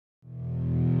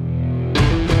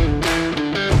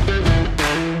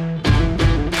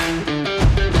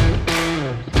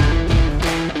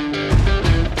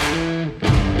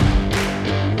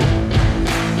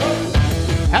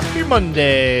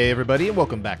Monday, everybody, and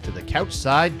welcome back to the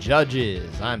Couchside Judges.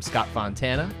 I'm Scott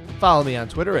Fontana. Follow me on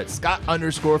Twitter at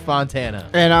Scott_Fontana.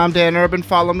 And I'm Dan Urban.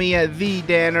 Follow me at The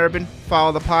Dan Urban.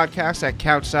 Follow the podcast at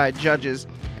Couchside Judges.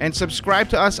 And subscribe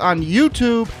to us on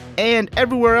YouTube and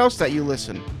everywhere else that you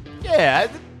listen. Yeah,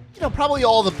 probably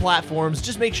all the platforms.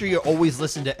 Just make sure you always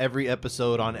listen to every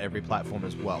episode on every platform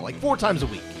as well, like 4 times a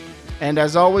week. And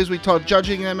as always, we talk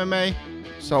judging MMA,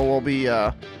 so we'll be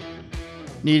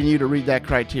needing you to read that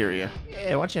criteria.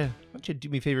 Yeah, why don't you do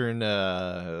me a favor and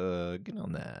get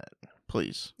on that,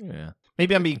 please. Yeah,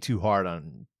 maybe I'm being too hard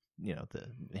on the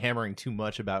hammering too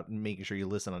much about making sure you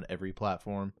listen on every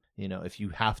platform. If you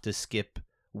have to skip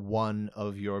one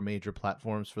of your major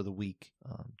platforms for the week,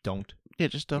 don't. Yeah,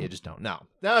 just don't. Yeah, just don't. No,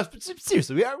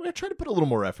 seriously, we're trying to put a little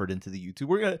more effort into the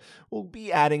YouTube. We'll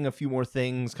be adding a few more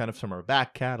things, kind of from our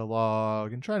back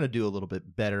catalog, and trying to do a little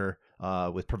bit better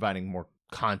with providing more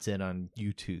content on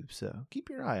YouTube. So keep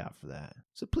your eye out for that.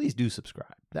 So please do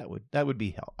subscribe. That would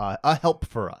be a help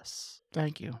for us.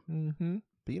 Thank you. Mm-hmm.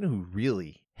 But you know who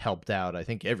really helped out? I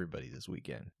think everybody this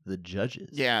weekend. The judges.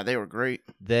 Yeah, they were great.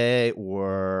 They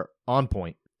were on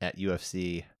point at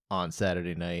UFC on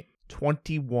Saturday night.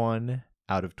 21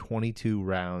 out of 22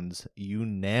 rounds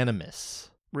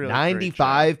unanimous. Really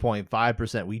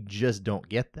 95.5%. We just don't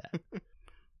get that.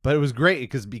 But it was great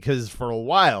because for a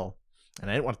while, and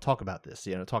I didn't want to talk about this,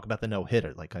 talk about the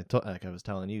no-hitter like I was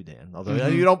telling you, Dan. Although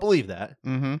you don't believe that,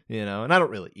 and I don't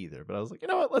really either. But I was like, you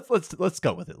know what? Let's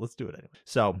go with it. Let's do it anyway.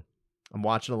 So I'm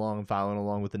watching along and following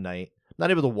along with the night. I'm not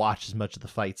able to watch as much of the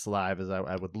fights live as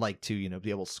I would like to, be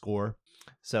able to score.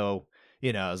 So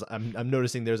I'm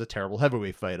noticing there's a terrible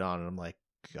heavyweight fight on, and I'm like,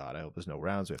 God, I hope there's no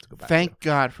rounds. We have to go back. Thank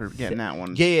God for getting that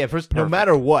one. Yeah. First, no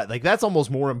matter what, like that's almost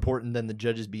more important than the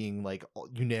judges being like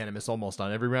unanimous almost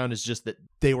on every round. It's just that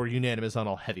they were unanimous on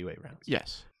all heavyweight rounds.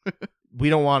 Yes.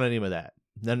 We don't want any of that.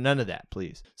 None of that,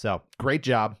 please. So great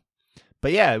job.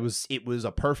 But yeah, it was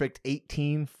a perfect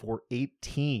 18 for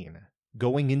 18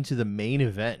 going into the main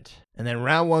event, and then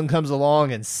round 1 comes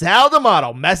along, and Sal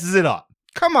D'Amato messes it up.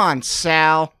 Come on,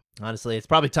 Sal. Honestly, it's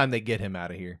probably time they get him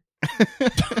out of here.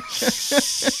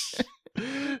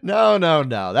 No.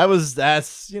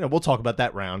 That's we'll talk about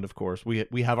that round, of course.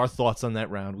 We have our thoughts on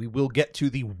that round. We will get to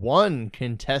the one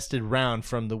contested round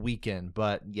from the weekend.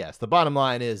 But yes, the bottom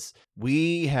line is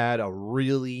we had a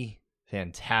really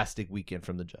fantastic weekend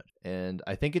from the judge. And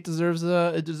I think it deserves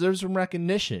some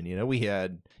recognition. We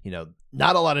had,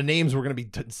 not a lot of names we're going to be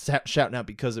shouting out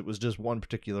because it was just one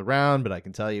particular round, but I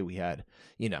can tell you we had,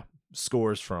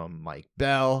 scores from Mike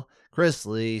Bell, Chris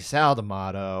Lee, Sal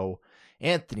D'Amato,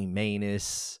 Anthony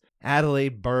Maness,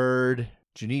 Adelaide Bird,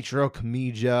 Junichiro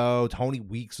Kamijo, Tony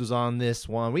Weeks was on this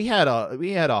one. We had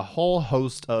a whole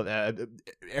host of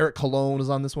Eric Colon was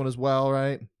on this one as well,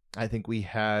 right? I think we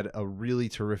had a really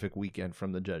terrific weekend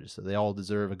from the judges, so they all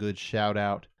deserve a good shout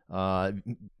out.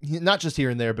 Not just here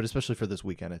and there, but especially for this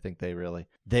weekend. I think they really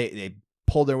they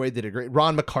pulled their weight, did a great.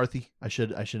 Ron McCarthy, I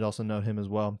should also note him as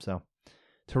well. So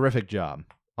terrific job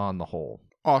on the whole.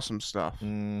 Awesome stuff.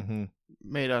 Mm-hmm.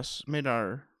 Made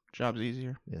our jobs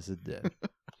easier. Yes, it did.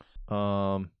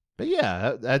 But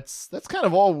yeah, that's kind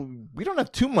of all. We don't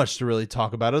have too much to really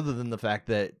talk about other than the fact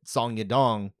that Song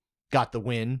Yadong got the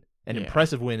win, an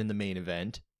impressive win in the main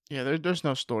event. Yeah, there's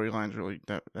no storylines really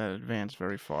that advance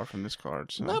very far from this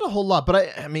card. So. Not a whole lot,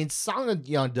 but I mean, Song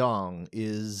Yadong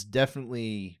is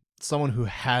definitely someone who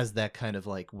has that kind of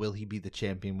like, will he be the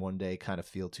champion one day kind of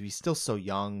feel to. He's still so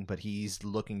young, but he's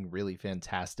looking really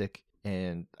fantastic.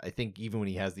 And I think even when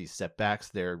he has these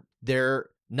setbacks, they're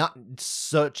not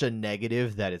such a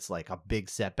negative that it's like a big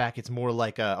setback. It's more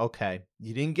like okay,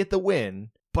 you didn't get the win,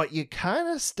 but you kind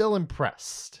of still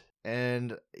impressed.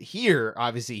 And here,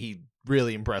 obviously, he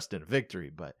really impressed in a victory.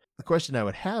 But the question I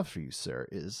would have for you, sir,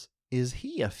 is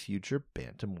he a future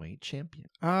bantamweight champion?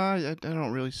 I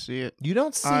don't really see it. You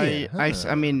don't see it? Huh?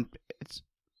 I mean, it's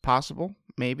possible,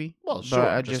 maybe. Well, sure, but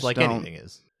I just like anything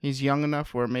is. He's young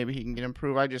enough where maybe he can get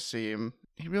improved. I just see him.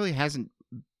 He really hasn't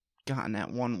gotten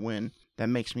that one win that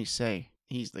makes me say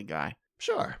he's the guy.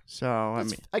 Sure. So,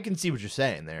 I can see what you're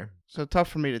saying there. So tough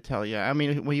for me to tell you. I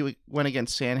mean, when he went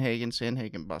against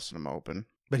Sandhagen busted him open.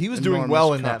 But he was doing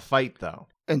well in that fight, though.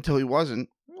 Until he wasn't.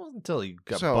 Well, until he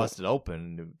got busted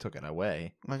open and took it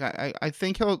away. Like I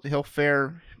think he'll be able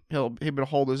to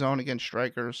hold his own against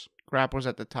strikers. Grapplers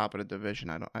at the top of the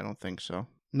division. I don't think so.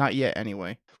 Not yet,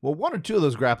 anyway. Well, 1 or 2 of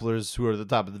those grapplers who are at the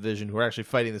top of the division who are actually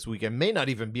fighting this weekend may not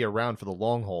even be around for the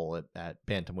long haul at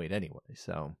bantamweight anyway.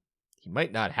 So he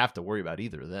might not have to worry about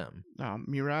either of them.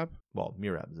 Murab? Well,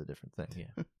 Murab is a different thing,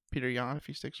 yeah. Peter Yan, if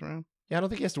he sticks around. Yeah, I don't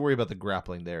think he has to worry about the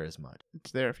grappling there as much.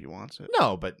 It's there if he wants it.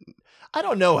 No, but I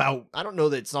don't know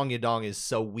that Song Yadong is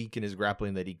so weak in his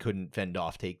grappling that he couldn't fend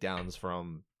off takedowns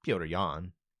from Petr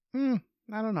Yan.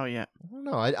 I don't know yet. I don't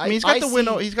know. I mean, he's got the win.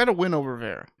 He's got a win over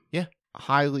Vera. Yeah,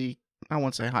 highly. I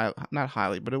won't say high, not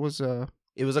highly, but it was a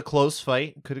close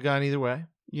fight. Could have gone either way.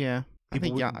 Yeah, I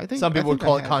think some people would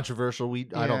call it controversial.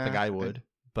 I don't think I would,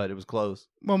 but it was close.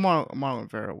 Well, Marlon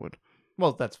Vera would.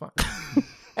 Well, that's fine.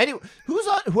 Anyway,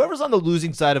 whoever's on the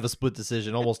losing side of a split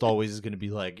decision almost always is going to be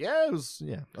like, yeah, it was,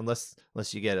 yeah. Unless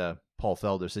you get a Paul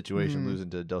Felder situation losing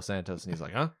to Dos Santos, and he's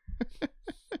like, huh?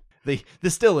 The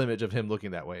still image of him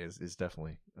looking that way is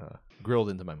definitely grilled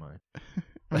into my mind.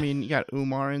 I mean, you got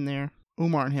Umar in there.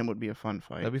 Umar and him would be a fun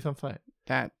fight. That'd be a fun fight.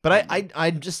 But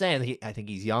I'm just saying, I think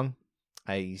he's young.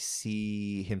 I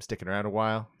see him sticking around a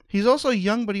while. He's also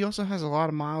young, but he also has a lot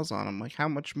of miles on him. Like, how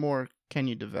much more can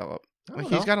you develop? Like,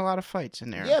 he's got a lot of fights in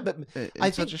there. Yeah, but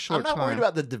I'm not worried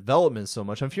about the development so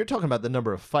much. If you're talking about the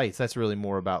number of fights, that's really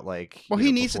more about like. Well,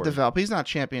 he needs to develop. He's not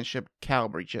championship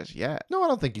caliber just yet. No, I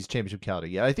don't think he's championship caliber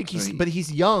yet. I think but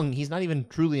he's young. He's not even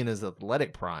truly in his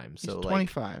athletic prime. So he's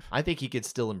 25. I think he could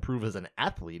still improve as an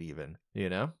athlete, even. You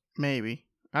know, maybe.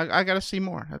 I got to see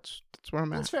more. That's where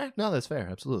I'm at. That's fair. No, that's fair.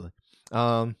 Absolutely.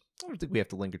 I don't think we have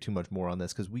to linger too much more on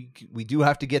this because we do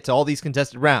have to get to all these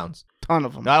contested rounds. Ton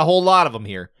of them. Not a whole lot of them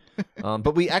here.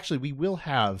 But we will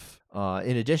have,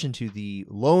 in addition to the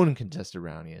lone contested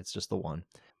round, it's just the one,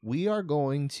 we are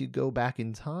going to go back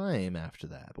in time after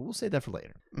that, but we'll save that for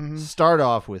later. Start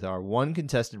off with our one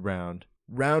contested round,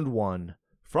 round 1,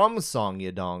 from Song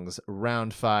Yadong's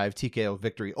round 5 TKO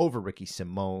victory over Ricky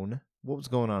Simone. What was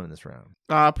going on in this round?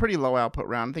 Pretty low output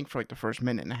round. I think for like the first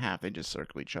minute and a half, they just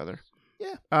circle each other.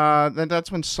 Yeah.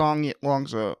 That's when Song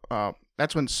lands a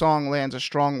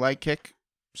strong leg kick.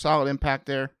 Solid impact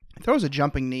there. Throws a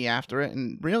jumping knee after it,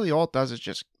 and really all it does is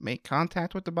just make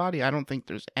contact with the body. I don't think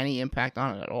there's any impact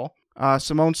on it at all.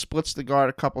 Simone splits the guard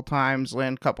a couple times,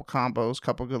 land a couple combos,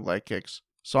 couple good leg kicks.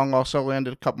 Song also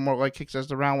landed a couple more leg kicks as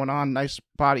the round went on. Nice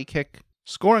body kick.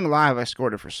 Scoring live, I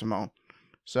scored it for Simone.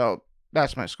 So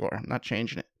that's my score. I'm not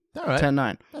changing it. All right.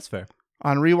 10-9. That's fair.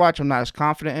 On rewatch, I'm not as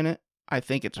confident in it. I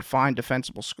think it's a fine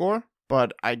defensible score,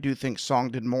 but I do think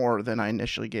Song did more than I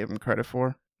initially gave him credit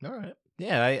for. All right.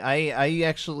 Yeah, I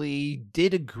actually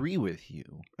did agree with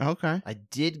you. Okay. I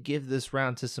did give this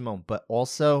round to Simone, but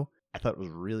also I thought it was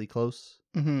really close.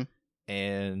 Mm-hmm.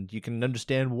 And you can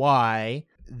understand why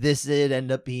this did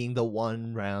end up being the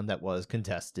one round that was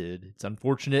contested. It's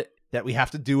unfortunate that we have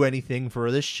to do anything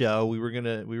for this show. We were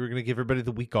gonna give everybody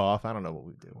the week off. I don't know what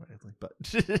we'd do,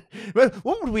 but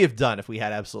what would we have done if we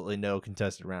had absolutely no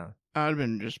contested round? I'd have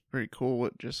been just pretty cool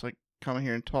with just like coming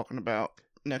here and talking about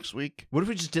next week. What if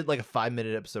we just did like a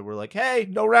 5-minute episode? We're like, hey,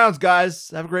 no rounds,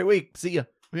 guys. Have a great week. See ya.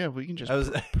 Yeah, we can just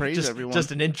praise everyone.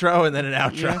 Just an intro and then an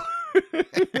outro.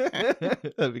 Yeah.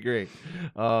 That'd be great.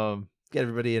 Get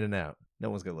everybody in and out. No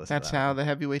one's gonna listen. That's how the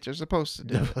heavyweights are supposed to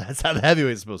do it. That's how the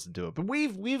heavyweights are supposed to do it. But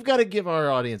we've got to give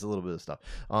our audience a little bit of stuff.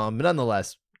 But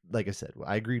nonetheless, like I said,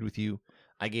 I agreed with you.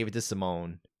 I gave it to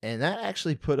Simone, and that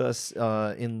actually put us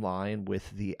in line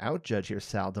with the out judge here,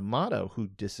 Sal D'Amato, who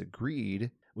disagreed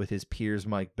with his peers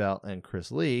Mike Bell and Chris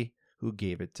Lee, who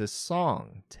gave it to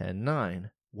Song, 10-9.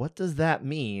 What does that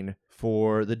mean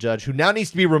for the judge, who now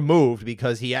needs to be removed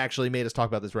because he actually made us talk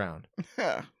about this round?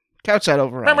 Couchside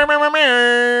override.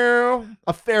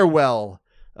 A farewell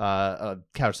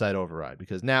couchside override,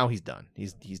 because now he's done.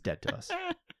 He's dead to us.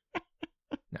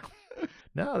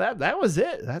 No, that was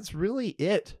it. That's really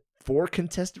it. 4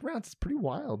 contested rounds. It's pretty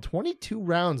wild. 22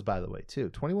 rounds, by the way, too.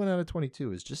 21 out of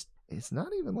 22 is just, it's not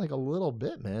even like a little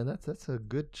bit, man. That's a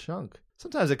good chunk.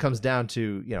 Sometimes it comes down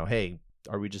to, hey,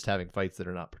 are we just having fights that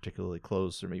are not particularly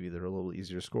close, or maybe they're a little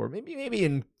easier to score? Maybe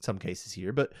in some cases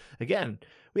here. But again,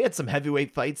 we had some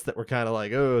heavyweight fights that were kind of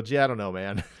like, oh, gee, I don't know,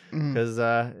 man. Because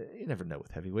you never know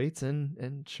with heavyweights.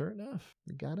 And sure enough,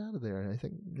 we got out of there. And I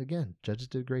think, again, judges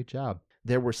did a great job.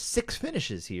 There were 6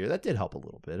 finishes here. That did help a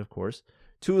little bit, of course.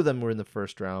 2 of them were in the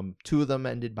first round. 2 of them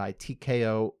ended by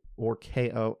TKO or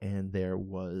KO. And there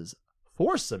was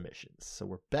 4 submissions. So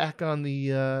we're back on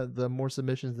the more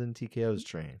submissions than TKOs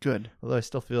train. Good. Although I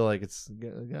still feel like it's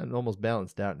gotten almost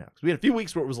balanced out now. Because we had a few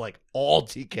weeks where it was like all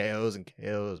TKOs and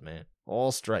KOs, man.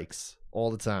 All strikes.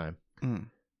 All the time.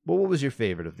 Well, what was your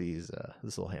favorite of these,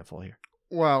 this little handful here?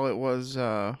 Well, it was,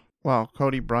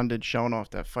 Cody Brundage showing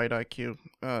off that fight IQ,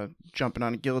 jumping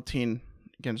on a guillotine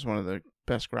against one of the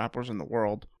best grapplers in the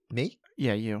world. Me?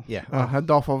 Yeah, you. Yeah.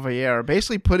 Adolfo Vieira,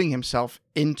 basically putting himself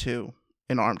into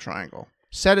an arm triangle.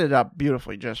 Set it up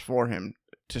beautifully just for him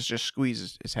to just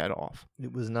squeeze his head off.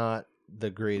 It was not the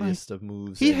greatest of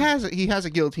moves. He has a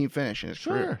guillotine finish in his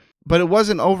career. Sure. But it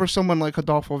wasn't over someone like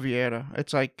Rodolfo Vieira.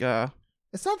 It's like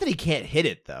It's not that he can't hit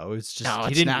it, though. It's just No, he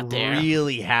it's didn't not there.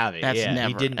 really have it. That's He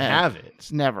never didn't have it.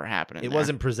 It's never happening. It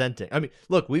wasn't presenting. I mean,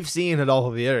 look, we've seen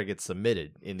Adolfo Vieira get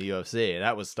submitted in the UFC, and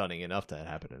that was stunning enough to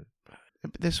happen.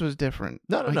 This was different.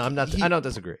 No, I'm not. I don't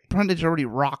disagree. Brundage already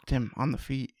rocked him on the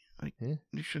feet. Like Yeah.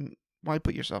 you shouldn't. Why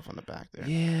put yourself on the back there?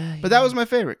 Yeah, But that was my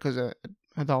favorite because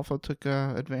Adolfo took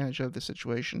advantage of the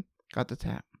situation, got the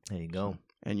tap. There you go.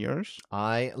 And yours?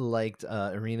 I liked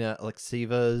Irina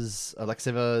Alekseeva's.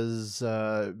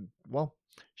 Well,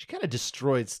 she kind of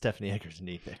destroyed Stephanie Egger's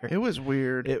knee there. It was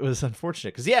weird. It was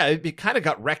unfortunate because it kind of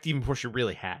got wrecked even before she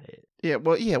really had it. Yeah,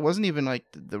 well, it wasn't even like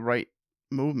the right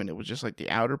movement. It was just like the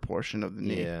outer portion of the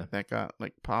knee that got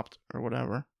like popped or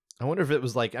whatever. I wonder if it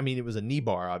was like, I mean, it was a knee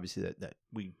bar, obviously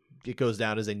it goes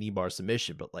down as a knee bar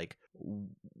submission, but like,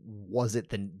 was it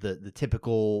the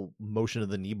typical motion of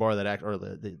the knee bar or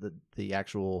the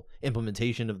actual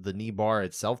implementation of the knee bar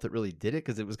itself that really did it?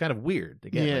 Because it was kind of weird.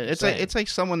 Again, it's like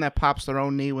someone that pops their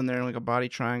own knee when they're in like a body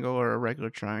triangle or a regular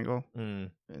triangle,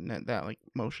 and that like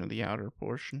motion of the outer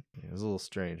portion. Yeah, it was a little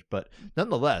strange, but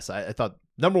nonetheless, I thought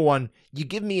number one, you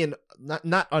give me an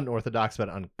not unorthodox but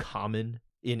uncommon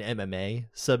in MMA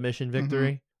submission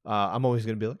victory. I'm always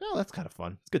going to be like, oh, that's kind of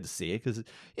fun. It's good to see it because,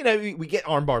 we get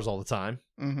arm bars all the time.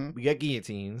 Mm-hmm. We get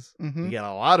guillotines. Mm-hmm. We get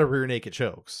a lot of rear naked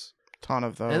chokes. Ton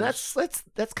of those. And that's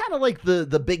kind of like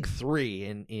the big three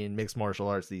in mixed martial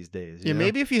arts these days. Yeah,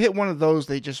 maybe if you hit one of those,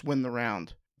 they just win the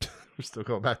round. We're still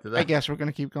going back to that. I guess we're going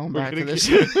to keep going back to this.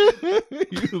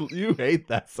 You hate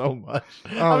that so much.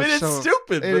 I mean, it's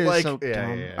stupid. It but is like, so yeah,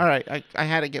 dumb. yeah. All right, I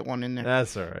had to get one in there.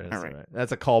 That's all right. That's all right.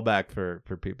 That's a callback for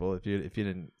people. If you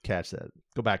didn't catch that,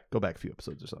 go back a few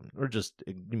episodes or something, or just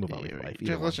move on with your life.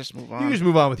 Let's just move on. You can just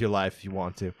move on with your life if you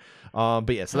want to.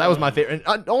 But yeah, so that was my favorite.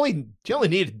 And she only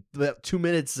needed about 2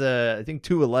 minutes. I think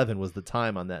 2:11 was the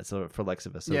time on that. So for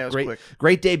Alekseeva, so yeah, it was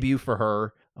great debut for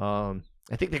her.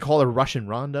 I think they called her Russian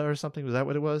Ronda or something. Was that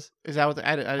what it was? Is that what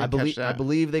I didn't catch that. I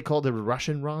believe they called her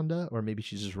Russian Ronda, or maybe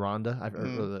she's just Ronda.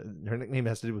 Her nickname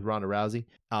has to do with Ronda Rousey.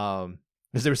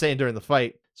 As they were saying during the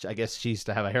fight, I guess she used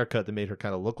to have a haircut that made her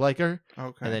kind of look like her.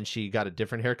 Okay. And then she got a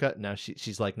different haircut. Now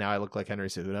she's like, now I look like Henry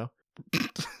Cejudo.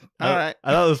 All right.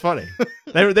 I thought it was funny.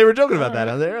 They were joking about that.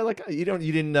 They were like, you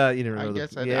didn't remember. I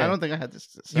guess I don't think I had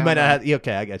this. You might not have.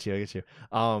 Okay, I get you.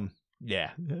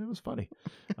 Yeah, it was funny.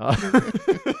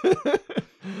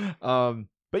 But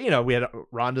we had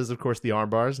Ronda's, of course, the arm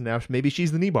bars. Now maybe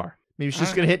she's the knee bar. Maybe she's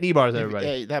just gonna hit knee bars, everybody.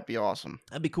 Hey, that'd be awesome.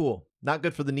 That'd be cool. Not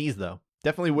good for the knees though.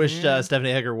 Definitely wish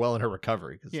Stephanie Egger well in her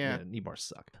recovery because knee bars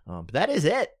suck. But that is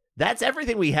it. That's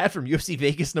everything we had from UFC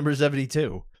Vegas number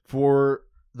 72 for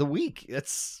the week.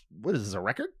 What is this, a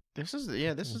record? This is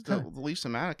the least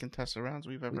amount of contested rounds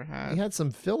we've ever had. We had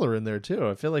some filler in there too.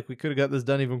 I feel like we could have got this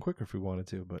done even quicker if we wanted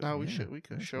to. But we could. Sure, we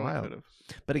could have.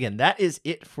 But again, that is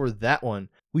it for that one.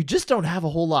 We just don't have a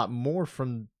whole lot more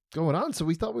from going on, so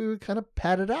we thought we would kind of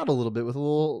pad it out a little bit with a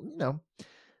little,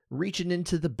 reaching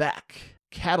into the back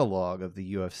catalog of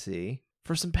the UFC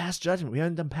for some past judgment. We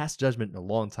haven't done past judgment in a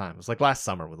long time. It was like last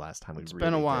summer last time we It's really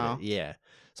been a while. did it. Yeah.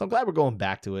 So I'm glad we're going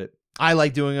back to it. I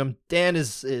like doing them. Dan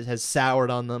has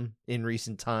soured on them in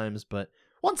recent times, but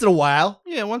once in a while.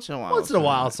 Yeah, once in a while.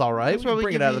 It's all right. We can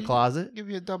bring it out of the closet. Give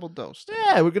you a double dose.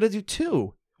 Yeah, we're going to do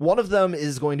two. One of them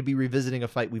is going to be revisiting a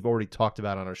fight we've already talked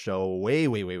about on our show way,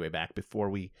 way, way, way back before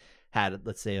we had,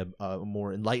 let's say, a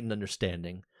more enlightened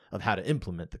understanding of how to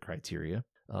implement the criteria.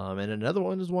 And another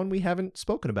one is one we haven't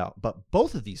spoken about. But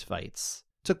both of these fights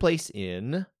took place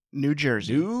in New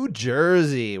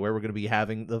Jersey, where we're going to be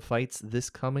having the fights this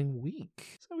coming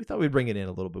week. So we thought we'd bring it in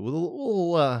a little bit with a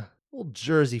little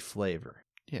Jersey flavor.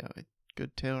 Yeah,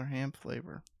 good Taylor ham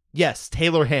flavor. Yes,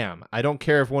 Taylor ham. I don't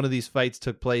care if one of these fights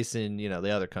took place in, the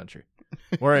other country.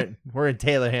 We're in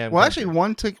Taylor ham. Well, country.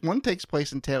 actually, one takes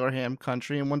place in Taylor ham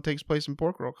country, and one takes place in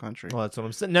pork roll country. Well, that's what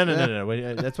I'm saying. No.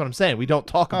 That's what I'm saying. We don't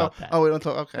talk about that. Oh, we don't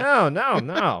talk. Okay.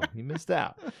 No. You missed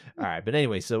out. All right, but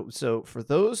anyway, so for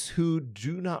those who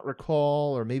do not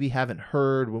recall or maybe haven't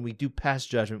heard, when we do past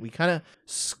judgment, we kind of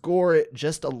score it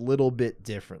just a little bit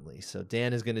differently. So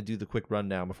Dan is going to do the quick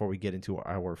rundown before we get into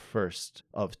our first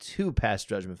of two past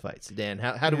judgment fights. Dan,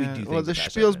 how do we do things? Well, the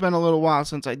spiel's been a little while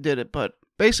since I did it, but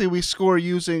basically, we score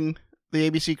using the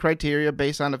ABC criteria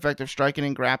based on effective striking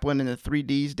and grappling in the 3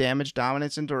 Ds: damage,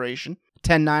 dominance, and duration.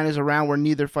 10-9 is a round where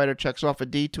neither fighter checks off a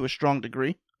D to a strong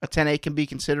degree. A 10-8 can be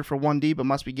considered for 1 D but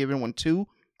must be given when 2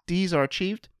 Ds are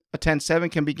achieved. A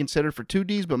 10-7 can be considered for 2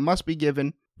 Ds but must be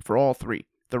given for all 3.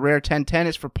 The rare 10-10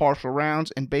 is for partial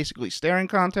rounds and basically staring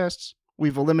contests,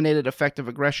 We've eliminated effective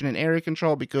aggression and area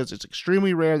control because it's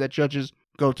extremely rare that judges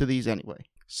go to these anyway.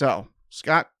 So,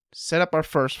 Scott, set up our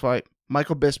first fight.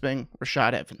 Michael Bisping,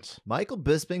 Rashad Evans. Michael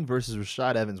Bisping versus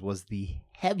Rashad Evans was the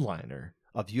headliner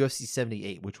of UFC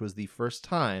 78, which was the first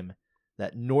time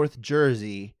that North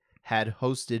Jersey had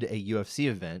hosted a UFC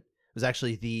event. It was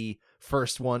actually the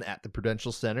first one at the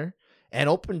Prudential Center and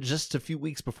opened just a few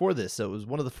weeks before this. So it was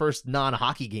one of the first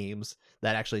non-hockey games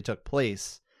that actually took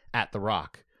place at The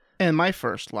Rock. And my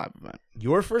first live event.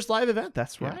 Your first live event?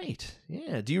 That's Yeah. right.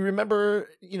 Yeah. Do you remember,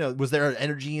 was there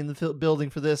energy in the building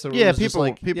for this? Or Yeah, was it just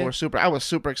people were super. I was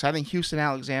super excited. I think Houston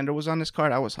Alexander was on this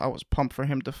card. I was pumped for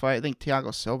him to fight. I think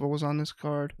Thiago Silva was on this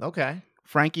card. Okay.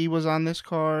 Frankie was on this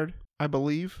card, I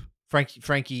believe.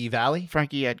 Frankie Valley?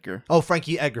 Frankie Edgar. Oh,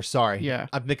 Frankie Edgar. Sorry. Yeah.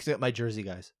 I'm mixing up my Jersey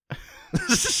guys.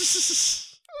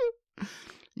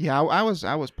 Yeah, I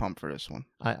was pumped for this one.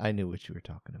 I knew what you were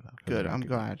talking about. Good, I'm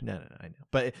glad. No, I know.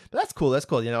 But that's cool. That's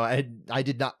cool.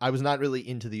 I was not really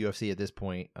into the UFC at this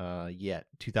point yet.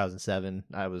 2007.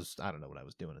 I don't know what I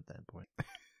was doing at that point.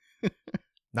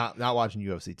 Not watching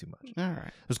UFC too much. All right.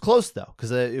 It was close though,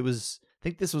 because I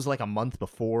think this was like a month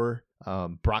before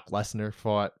Brock Lesnar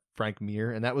fought Frank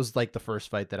Mir, and that was like the first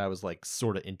fight that I was like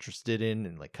sort of interested in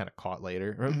and like kind of caught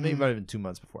later, or maybe it might have been 2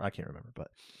 months before. I can't remember, but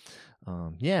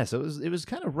so it was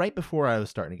kind of right before I was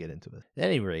starting to get into it. At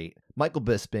any rate, Michael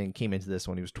Bisping came into this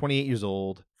one. He was 28 years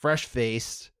old, fresh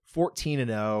faced,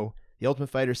 14-0, the Ultimate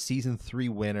Fighter Season 3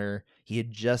 winner. He had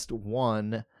just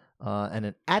won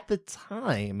an at the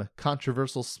time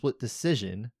controversial split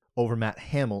decision over Matt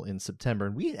Hamill in September,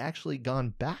 and we had actually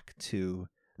gone back to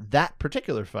that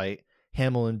particular fight,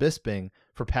 Hamill and Bisping,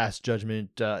 for past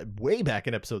judgment way back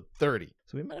in episode 30.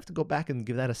 So we might have to go back and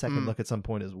give that a second look at some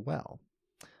point as well.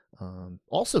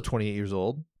 Also 28 years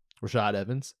old, Rashad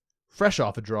Evans, fresh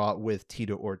off a draw with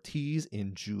Tito Ortiz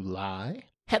in July,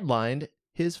 headlined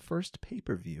his first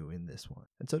pay-per-view in this one.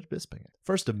 And so did Bisping.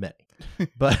 First of many.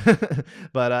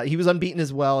 But he was unbeaten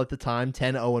as well at the time,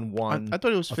 10-0-1. I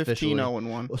thought it was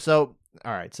 15-0-1. So,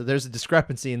 all right. So there's a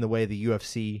discrepancy in the way the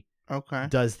UFC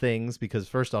does things, because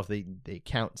first off, they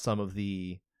count some of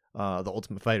the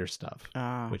Ultimate Fighter stuff,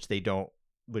 which they don't,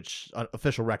 which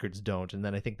official records don't. And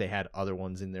then I think they had other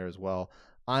ones in there as well.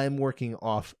 I'm working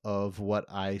off of what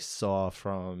I saw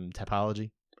from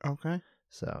Tapology. Okay.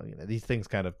 So, these things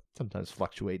kind of sometimes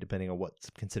fluctuate depending on what's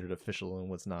considered official and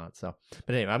what's not. So,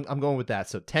 but anyway, I'm going with that.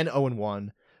 So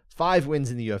 10-0-1, 5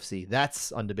 wins in the UFC.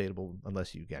 That's undebatable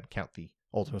unless you count the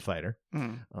Ultimate Fighter.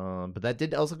 But that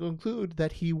did also include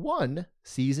that he won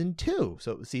Season 2.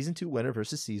 So it was Season 2 winner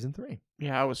versus Season 3.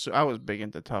 Yeah, I was big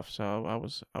into Tough, so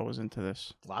I was into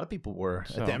this. A lot of people were.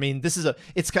 So. I mean,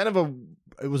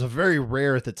 it was a very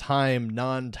rare at the time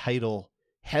non-title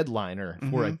headliner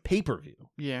for a pay-per-view.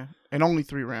 Yeah, and only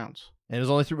 3 rounds. And it was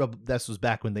only 3. This was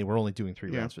back when they were only doing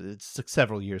 3 rounds. It took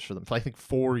several years for them. So I think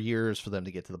 4 years for them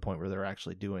to get to the point where they're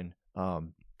actually doing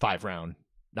 5-round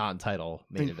non-title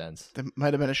main events. There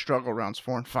might have been a struggle rounds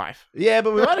 4 and 5. Yeah,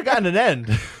 but we might have gotten an end.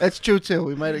 That's true too.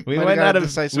 We might not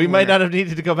have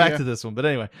needed to go back to this one. But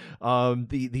anyway,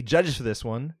 the judges for this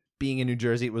one, being in New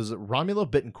Jersey, it was Romulo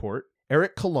Bittencourt,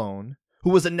 Eric Colon, who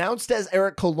was announced as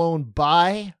Eric Colon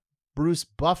by Bruce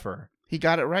Buffer. He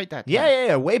got it right that time.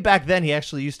 Yeah. Way back then, he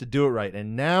actually used to do it right,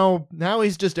 and now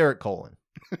he's just Eric Colon.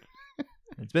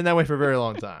 It's been that way for a very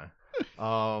long time.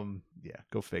 Yeah,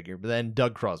 go figure. But then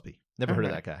Doug Crosby. Never heard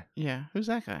of that guy. Yeah, who's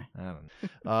that guy? I don't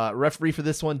know. Referee for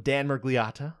this one, Dan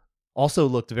Mergliata. Also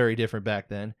looked very different back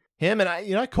then. Him and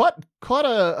I caught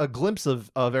a glimpse of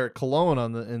Eric Colon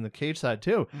in the cage side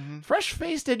too.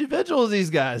 Fresh-faced individuals, these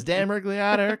guys. Dan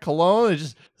Mergliata, Eric Colon.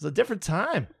 It's a different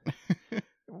time.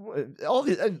 All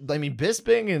these,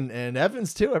 Bisping and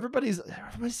Evans too. Everybody's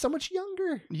so much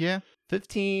younger. Yeah.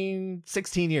 15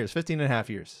 and a half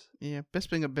years. Yeah,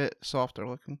 Bisping a bit softer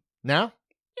looking. Now?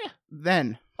 Yeah.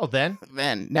 Then. Oh, then?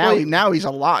 Now he's a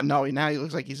lot. No, now he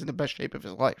looks like he's in the best shape of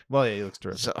his life. Well, yeah, he looks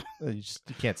terrific. So you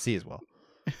can't see as well.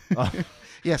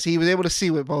 Yes, he was able to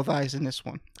see with both eyes in this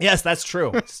one. Yes, that's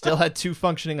true. Still had 2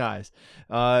 functioning eyes.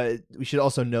 We should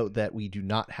also note that we do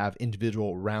not have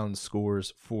individual round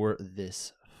scores for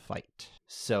this fight.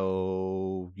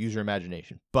 So use your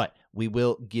imagination. But we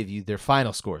will give you their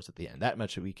final scores at the end. That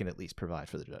much we can at least provide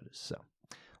for the judges. So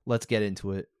let's get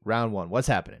into it. Round 1. What's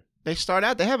happening? They start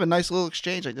out, they have a nice little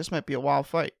exchange. Like, this might be a wild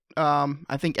fight.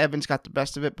 I think Evans got the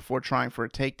best of it before trying for a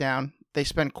takedown. They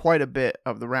spend quite a bit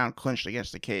of the round clinched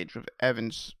against the cage, with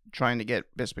Evans trying to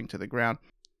get Bisping to the ground.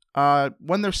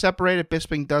 When they're separated,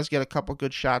 Bisping does get a couple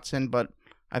good shots in, but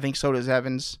I think so does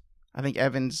Evans. I think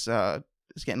Evans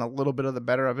is getting a little bit of the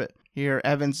better of it here.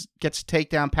 Evans gets a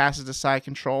takedown, passes to side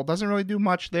control. Doesn't really do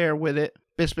much there with it.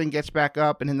 Bisping gets back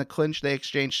up, and in the clinch, they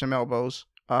exchange some elbows.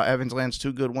 Evans lands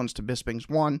 2 good ones to Bisping's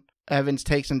 1. Evans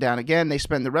takes him down again. They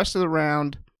spend the rest of the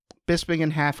round, Bisping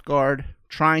in half guard,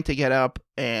 trying to get up,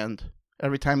 and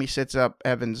every time he sits up,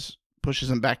 Evans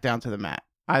pushes him back down to the mat.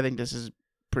 I think this is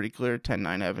pretty clear,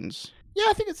 10-9 Evans. Yeah,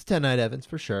 I think it's 10-9 Evans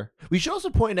for sure. We should also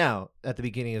point out at the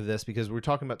beginning of this, because we're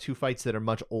talking about 2 fights that are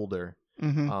much older.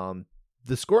 Mm-hmm.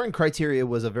 The scoring criteria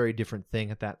was a very different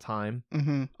thing at that time.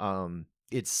 Mm-hmm.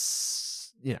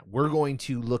 It's, we're going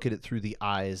to look at it through the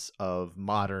eyes of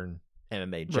modern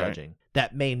MMA judging. Right.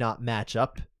 That may not match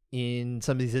up in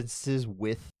some of these instances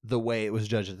with the way it was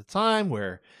judged at the time,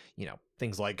 where,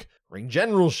 things like ring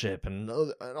generalship and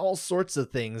all sorts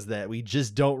of things that we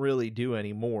just don't really do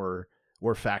anymore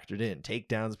were factored in.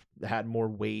 Takedowns had more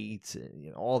weight,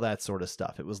 all that sort of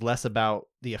stuff. It was less about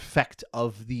the effect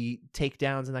of the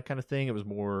takedowns and that kind of thing. It was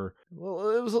more, it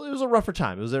was a rougher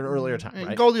time. It was an earlier time,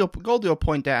 right? Goldie will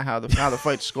point out how the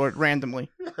fight scored randomly.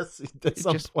 Yes, at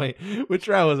some point. Which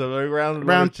round was it? Like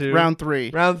round 2? Round 3.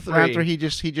 Round 3. Round 3, he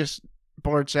just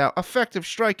blurts out effective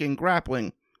striking,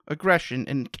 grappling, aggression,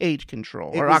 and cage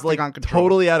control, or octagon control.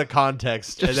 Totally out of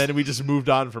context, and then we just moved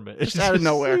on from it. Just out of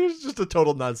nowhere. It was just a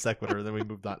total non sequitur, and then we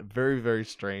moved on. Very, very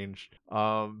strange.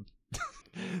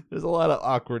 There's a lot of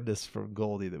awkwardness from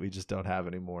Goldie that we just don't have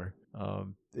anymore.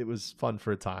 It was fun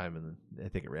for a time, and I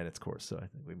think it ran its course, so I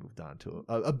think we moved on to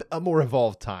a more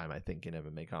evolved time, I think, in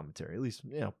MMA commentary, at least,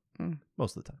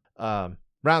 most of the time.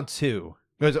 Round 2.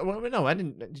 No, I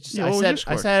didn't.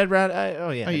 I said round. I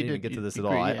didn't even get to this at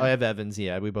all. Yeah. I have Evans.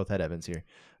 Yeah, we both had Evans here.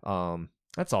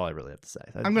 That's all I really have to say.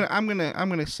 I'm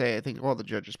gonna say I think all the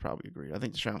judges probably agree. I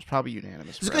think this round was probably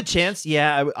unanimous. There's a good chance.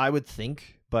 Yeah, I would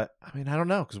think, but I mean, I don't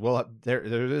know, because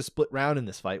there's a split round in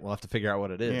this fight. We'll have to figure out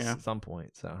what it is at some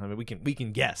point. So I mean, we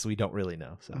can guess. We don't really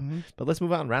know. So, but let's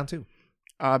move on. Round 2.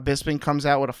 Bisping comes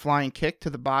out with a flying kick to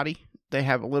the body. They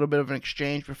have a little bit of an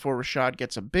exchange before Rashad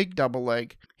gets a big double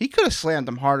leg. He could have slammed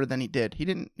him harder than he did. He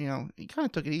didn't, he kind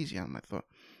of took it easy on him, I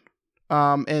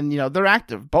thought. And they're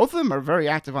active. Both of them are very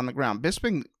active on the ground.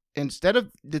 Bisping, instead of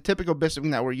the typical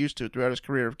Bisping that we're used to throughout his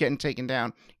career of getting taken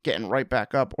down, getting right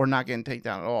back up, or not getting taken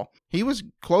down at all, he was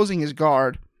closing his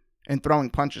guard and throwing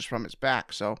punches from his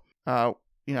back. So,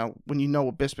 when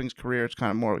Bisping's career, it's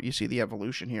kind of more, you see the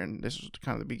evolution here, and this is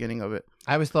kind of the beginning of it.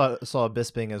 I always saw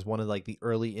Bisping as one of like the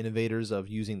early innovators of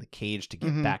using the cage to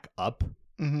get back up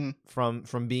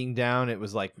from being down. It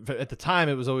was like, at the time,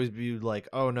 it was always viewed like,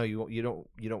 oh no, you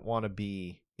don't want to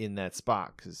be in that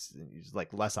spot because there's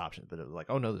like less options. But it was like,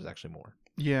 oh no, there's actually more.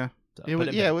 Yeah. So,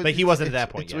 but he wasn't at that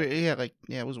point yet.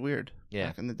 It was weird. Yeah.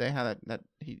 Back in the day, how that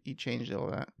he changed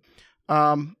all that.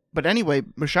 But anyway,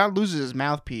 Rashad loses his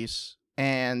mouthpiece.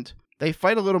 And they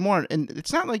fight a little more, and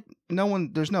it's not like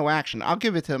there's no action. I'll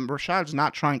give it to him. Rashad's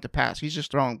not trying to pass; he's just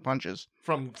throwing punches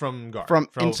from guard, from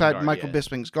inside guard, Michael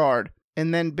Bisping's guard.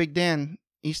 And then Big Dan,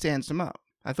 he stands him up.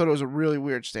 I thought it was a really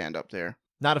weird stand up there.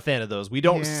 Not a fan of those. We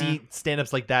don't see stand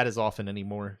ups like that as often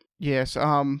anymore. Yes.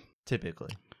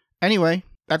 Typically. Anyway,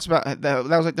 that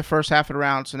was like the first half of the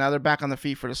round. So now they're back on the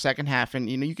feet for the second half, and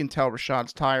you can tell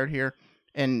Rashad's tired here.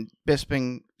 And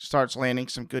Bisping starts landing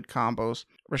some good combos.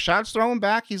 Rashad's throwing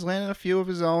back. He's landing a few of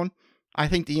his own. I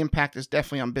think the impact is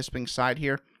definitely on Bisping's side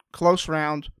here. Close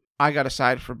round. I got a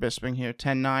side for Bisping here,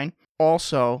 10-9.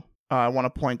 Also, I want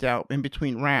to point out in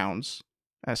between rounds,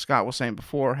 as Scott was saying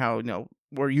before, how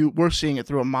we're seeing it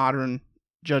through a modern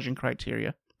judging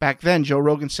criteria. Back then, Joe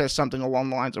Rogan says something along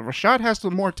the lines of, Rashad has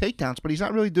the more takedowns, but he's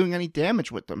not really doing any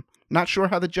damage with them. Not sure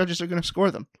how the judges are going to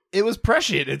score them. It was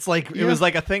prescient. It's like it was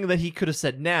like a thing that he could have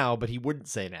said now, but he wouldn't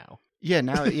say now. Yeah,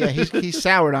 now he's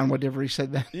soured on whatever he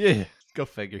said then. Yeah, go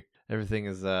figure. Everything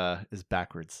is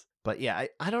backwards. But yeah,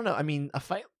 I don't know. I mean, a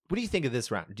fight. What do you think of this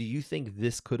round? Do you think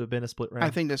this could have been a split round? I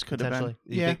think this could have been.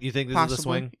 You think this possibly. is a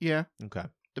swing? Yeah. Okay.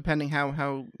 Depending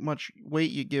how much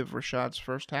weight you give Rashad's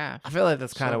first half. I feel like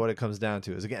that's kind of what it comes down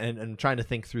to. Is again, and trying to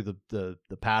think through the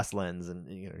past lens, and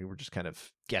we're just kind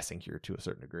of guessing here to a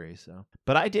certain degree. So,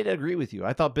 but I did agree with you.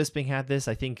 I thought Bisping had this.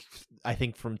 I think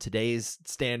from today's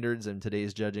standards and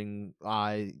today's judging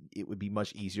eye, it would be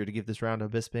much easier to give this round to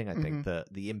Bisping. I think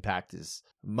the impact is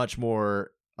much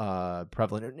more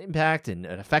prevalent. Impact and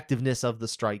effectiveness of the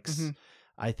strikes,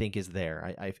 I think, is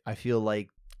there. I feel like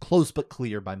close but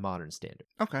clear by modern standard.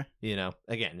 Okay.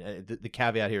 Again, the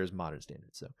caveat here is modern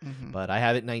standard. So, but I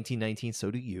have it 19-19.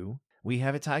 So do you. We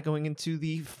have a tie going into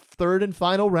the third and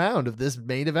final round of this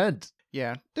main event.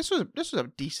 Yeah, this was a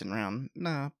decent round.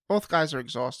 Nah, both guys are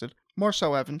exhausted. More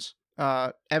so Evans.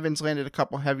 Evans landed a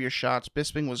couple heavier shots.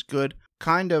 Bisping was good.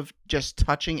 Kind of just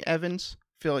touching Evans.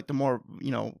 Feel like the more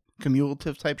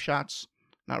cumulative type shots.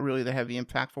 Not really the heavy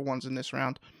impactful ones in this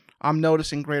round. I'm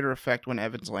noticing greater effect when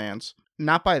Evans lands.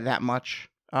 Not by that much.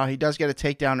 He does get a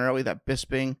takedown early that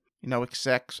Bisping,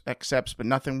 accepts, but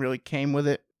nothing really came with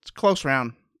it. It's a close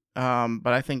round. But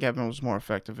I think Evans was more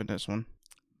effective in this one.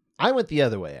 I went the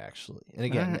other way, actually. And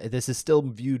again, Alright. this is still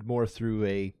viewed more through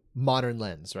a modern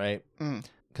lens, right? Mm.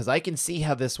 Because I can see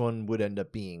how this one would end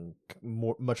up being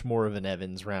much more of an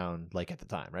Evans round, like at the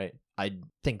time, right? I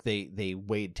think they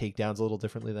weighed takedowns a little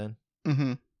differently then.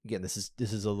 Mm-hmm. Again, this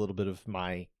is a little bit of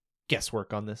my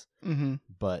guesswork on this. Mm-hmm.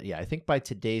 But yeah, I think by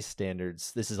today's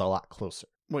standards, this is a lot closer.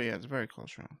 Well, yeah, it's a very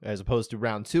close round. As opposed to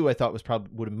round 2, I thought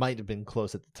might have been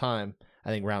close at the time. I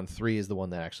think round 3 is the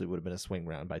one that actually would have been a swing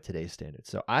round by today's standards.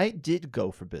 So I did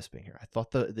go for Bisping here. I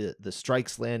thought the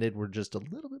strikes landed were just a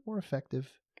little bit more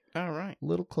effective. All right. A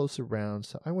little closer round.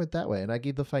 So I went that way, and I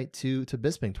gave the fight to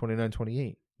Bisping,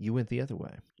 29-28. You went the other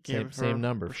way. Same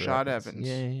number. Rashad Evans.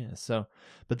 Yeah. So,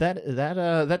 but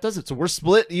that does it. So we're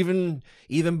split even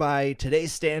by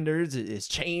today's standards. It's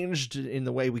changed in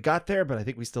the way we got there, but I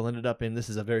think we still ended up in this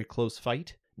is a very close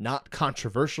fight. Not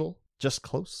controversial, just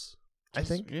close. I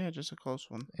think. Yeah, just a close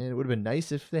one. And it would have been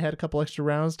nice if they had a couple extra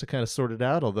rounds to kind of sort it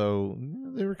out. Although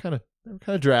they were kind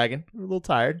of dragging. We were a little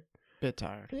tired. Bit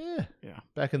tired. Yeah.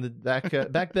 Back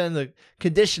then, the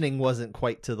conditioning wasn't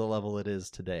quite to the level it is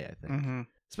today. I think. Mm-hmm.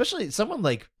 Especially someone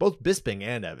like both Bisping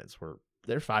and Evans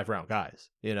they're 5-round guys.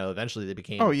 Eventually they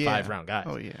became 5-round guys.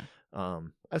 Oh yeah.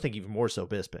 I think even more so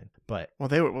Bisping. But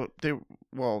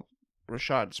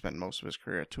Rashad spent most of his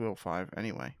career at 205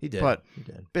 anyway. He did. But he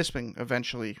did. Bisping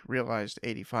eventually realized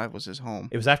 85 was his home.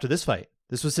 It was after this fight.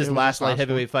 This was his last light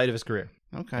heavyweight fight of his career.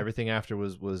 Okay. Everything after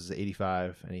was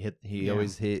 85, and he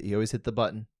always hit the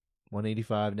button.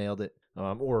 185, nailed it.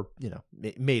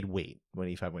 Made weight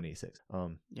 185, 186.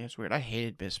 Yeah, it's weird. I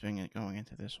hated Bisping going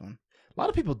into this one. A lot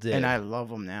of people did, and I love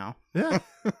him now. Yeah,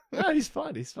 he's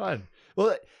fun. He's fun.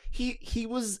 Well, he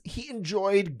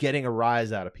enjoyed getting a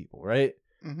rise out of people, right?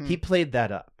 Mm-hmm. He played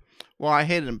that up. Well, I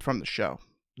hated him from the show.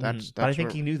 But I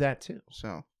think he knew that too.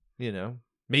 So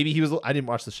maybe he was. I didn't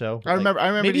watch the show. I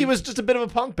remember. Maybe he was just a bit of a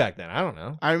punk back then. I don't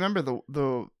know. I remember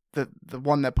the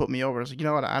one that put me over. I was like, you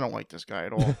know what? I don't like this guy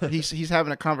at all. he's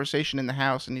having a conversation in the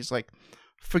house, and he's like,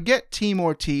 "Forget Team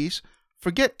Ortiz.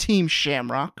 Forget Team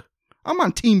Shamrock. I'm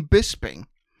on Team Bisping.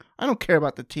 I don't care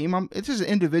about the team. It's just an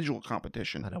individual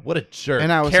competition." I know, what a jerk.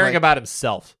 And I was caring like, about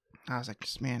himself. I was like,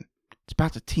 man, it's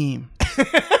about the team.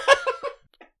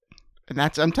 And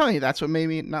I'm telling you, that's what made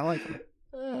me not like him.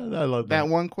 I love that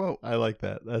one quote. I like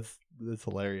that. That's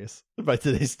hilarious. By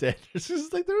today's standards, it's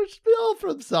just like they're just all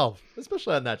for themselves,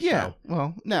 especially on that show. Yeah.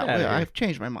 Well, no, I've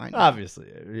changed my mind. Obviously,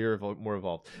 you're more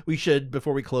evolved. We should,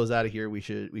 before we close out of here, we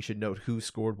should note who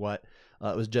scored what.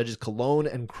 It was judges Colon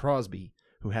and Crosby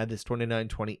who had this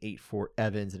 29-28 for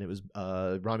Evans, and it was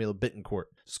Romulo Bittencourt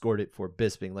scored it for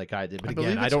Bisping, like I did. But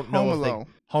again, I don't know if they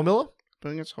Homilo. I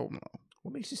think it's Homilo.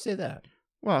 What makes you say that?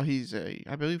 Well,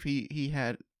 I believe he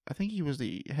had. I think he was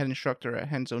the head instructor at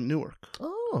Henzo Newark.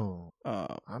 Oh,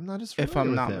 I'm not as familiar if I'm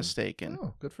with not him. mistaken.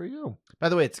 Oh, good for you. By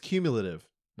the way, it's cumulative,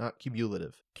 not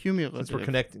cumulative. Cumulative. Since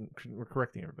we're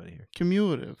correcting everybody here.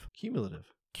 Cumulative.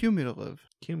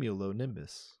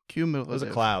 Cumulonimbus. Those are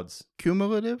clouds.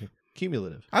 Cumulative.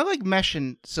 Cumulative. I like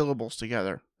meshing syllables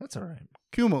together. That's all right.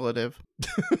 Cumulative.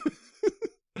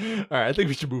 All right, I think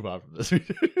we should move on from this. We're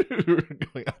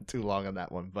going on too long on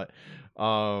that one, but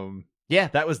yeah,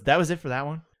 that was it for that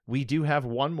one. We do have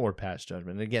one more patch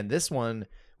judgment. And again, this one,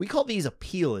 we call these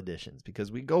appeal editions because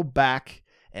we go back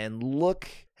and look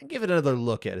and give it another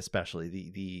look at especially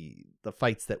the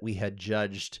fights that we had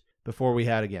judged before we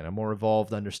had, again, a more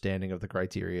evolved understanding of the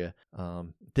criteria.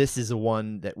 This is a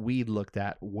one that we looked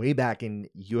at way back in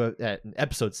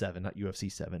episode 7, not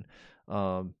UFC 7.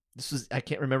 This was, I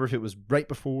can't remember if it was right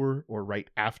before or right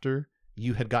after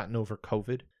you had gotten over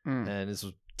COVID. And this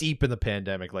was deep in the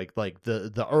pandemic, like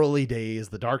the early days,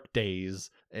 the dark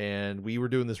days, and we were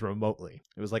doing this remotely.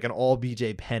 It was like an all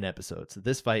BJ Penn episode. So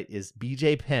this fight is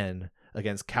BJ Penn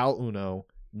against Caol Uno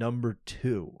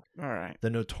II. All right. The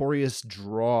notorious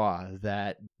draw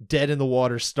that dead in the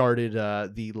water started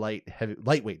the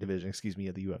lightweight division, of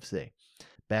the UFC.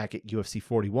 Back at UFC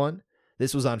 41.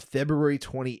 This was on February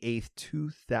 28th,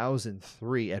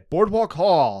 2003 at Boardwalk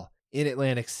Hall in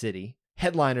Atlantic City.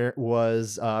 Headliner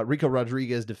was Rico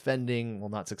Rodriguez defending, well,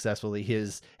 not successfully,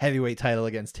 his heavyweight title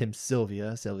against Tim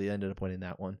Sylvia. Sylvia ended up winning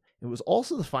that one. It was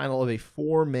also the final of a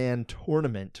 4-man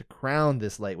tournament to crown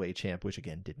this lightweight champ, which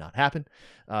again did not happen.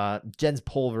 Jens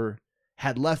Pulver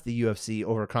had left the UFC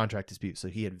over a contract dispute, so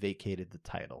he had vacated the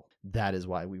title. That is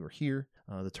why we were here.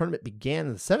 The tournament began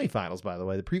in the semifinals, by the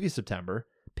way, the previous September.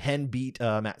 Penn beat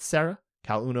Matt Serra.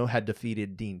 Caol Uno had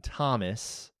defeated Dean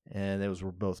Thomas. and those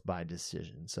were both by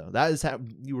decision. So that is how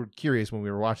you were curious when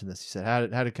we were watching this. You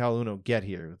said, how did Caol Uno get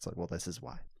here? It's like, well, this is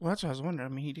why. Well, that's what I was wondering. I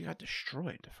mean, he got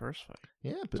destroyed the first fight.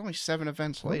 Yeah, It's but only 7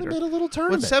 events well, they later. made a little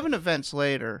tournament. With 7 events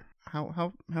later,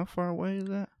 how far away is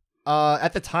that?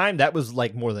 At the time, that was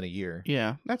like more than a year.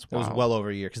 Yeah, that's It was wild. well over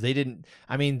a year because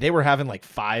they were having like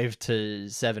 5 to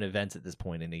 7 events at this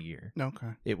point in a year. Okay.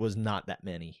 It was not that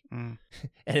many. Mm.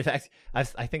 And in fact, I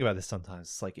think about this sometimes.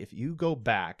 It's like if you go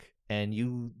back and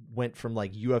you went from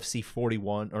like UFC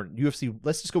 41 or UFC,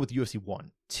 let's just go with UFC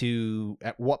 1 to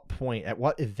at what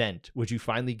event would you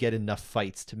finally get enough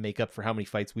fights to make up for how many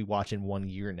fights we watch in 1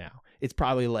 year now? It's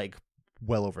probably like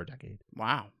well over a decade.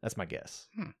 Wow. That's my guess.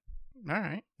 All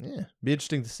right. Yeah. Be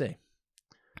interesting to see.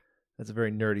 That's a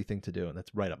very nerdy thing to do, and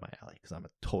that's right up my alley because I'm a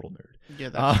total nerd. Yeah,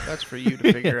 that's for you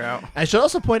to figure out. I should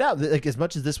also point out that, like, as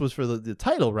much as this was for the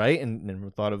title, right, and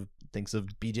we thinks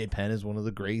of BJ Penn as one of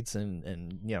the greats and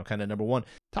kind of number one.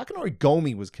 Takanori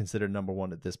Gomi was considered number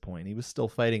one at this point. He was still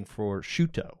fighting for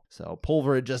Shuto. So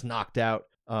Pulver had just been knocked out,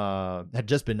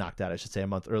 I should say, a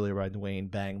month earlier by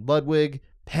Dwayne Bang Ludwig.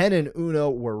 Penn and Uno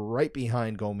were right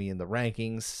behind Gomi in the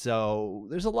rankings, so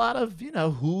there's a lot of,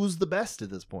 who's the best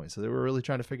at this point. So they were really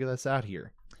trying to figure this out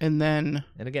here. And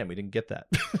again, we didn't get that.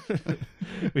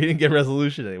 We didn't get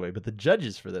resolution anyway, but the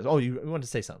judges for this. Oh, you wanted to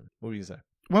say something. What were you going to say?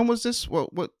 when was this?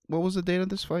 What was the date of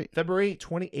this fight? February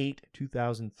 28,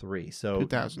 2003. So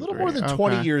 2003. a little more than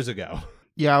 20 years ago.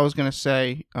 Yeah, I was going to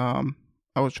say, I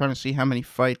was trying to see how many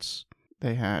fights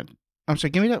they had. I'm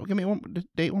sorry, give me the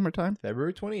date one more time.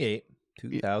 February 28,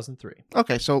 2003.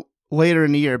 Okay, so later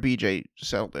in the year, BJ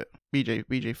settled it.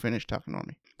 BJ finished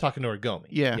Takanori. Takanori Gomi.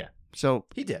 Yeah. So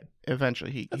he did.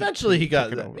 Eventually, he got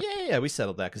took it over. Yeah, we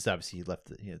settled that because obviously he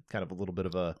left. He had kind of a little bit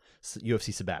of a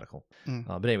UFC sabbatical. Mm.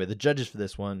 But anyway, the judges for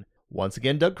this one, once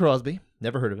again, Doug Crosby,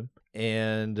 never heard of him,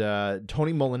 and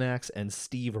Tony Molinax and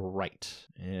Steve Wright.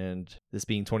 And this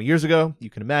being 20 years ago, you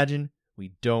can imagine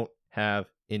we don't have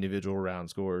individual round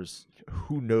scores.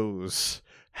 Who knows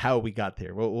how we got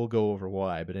there? We'll go over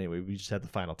why. But anyway, we just had the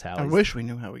final tally. I wish we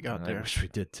knew how we got there. I wish we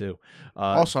did too.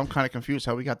 Also, I'm kind of confused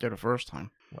how we got there the first time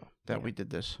yeah. we did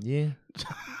this. Yeah.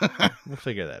 We'll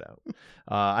figure that out.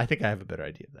 I think I have a better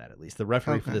idea of that, at least. The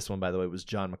referee for this one, by the way, was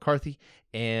John McCarthy.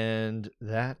 And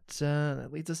that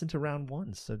leads us into round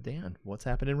one. So, Dan, what's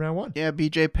happened in round one? Yeah,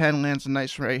 BJ Penn lands a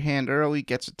nice right hand early,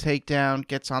 gets a takedown,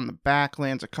 gets on the back,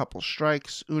 lands a couple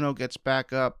strikes. Uno gets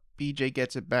back up. BJ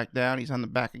gets it back down. He's on the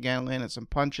back again, landing some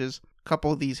punches. A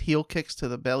couple of these heel kicks to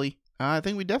the belly. I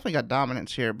think we definitely got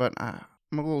dominance here, but I'm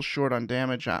a little short on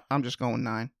damage. I'm just going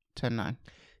 10-9.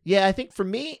 Yeah, I think for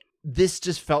me, this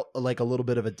just felt like a little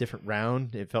bit of a different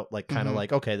round. It felt like kind of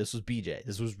like, okay, this was BJ.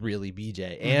 This was really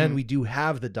BJ. And we do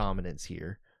have the dominance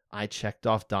here. I checked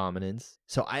off dominance.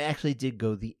 So I actually did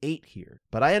go the 8 here.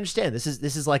 But I understand this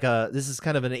is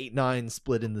kind of an 8-9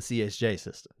 split in the CSJ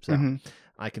system. So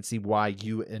I can see why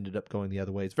you ended up going the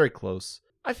other way. It's very close.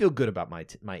 I feel good about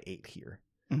my 8 here.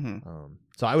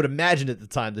 So I would imagine at the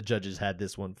time the judges had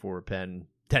this one for Penn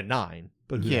 10-9.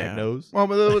 But who the heck knows? Well,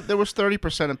 but there was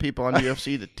 30% of people on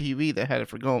UFC the TV that had it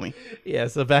for Gomi. Yeah,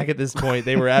 so back at this point,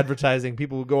 they were advertising.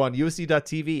 People would go on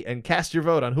UFC.tv and cast your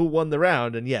vote on who won the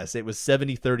round. And yes, it was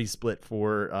 70-30 split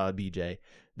for BJ.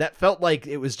 That felt like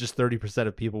it was just 30%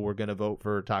 of people were going to vote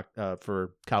for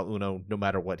Caol Uno no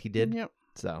matter what he did. Yep.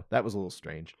 So that was a little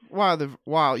strange.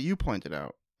 While you pointed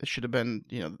out, it should have been,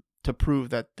 to prove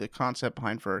that the concept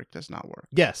behind verdict does not work.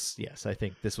 Yes. I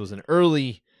think this was an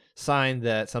early sign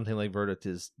that something like verdict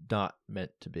is not meant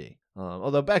to be.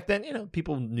 Although back then,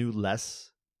 people knew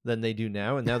less than they do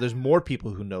now, and now there's more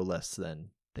people who know less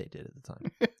than they did at the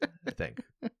time. I think.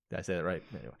 Did I say that right?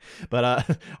 Anyway,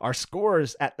 but our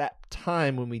scores at that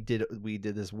time when we did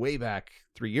this way back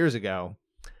 3 years ago,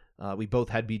 we both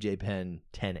had BJ Penn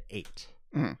 10-8.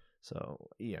 So,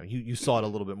 you saw it a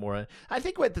little bit more. I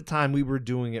think at the time we were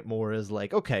doing it more as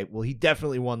like, okay, well, he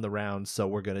definitely won the round, so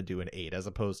we're going to do an 8, as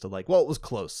opposed to like, well, it was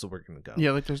close, so we're going to go.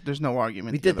 Yeah, like there's no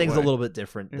argument. We did things a little bit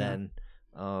different then,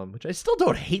 which I still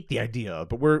don't hate the idea of,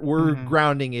 but we're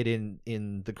grounding it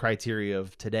in the criteria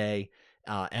of today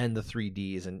and the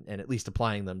 3Ds and at least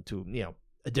applying them to,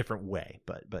 a different way,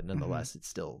 but nonetheless, it's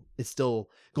still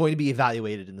going to be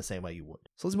evaluated in the same way you would.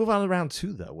 So let's move on to round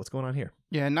 2, though. What's going on here?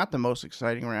 Yeah, not the most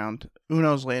exciting round.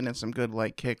 Uno's landing some good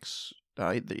light kicks.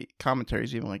 The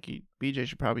commentary's even like BJ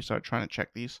should probably start trying to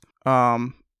check these.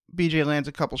 BJ lands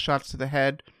a couple shots to the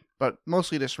head, but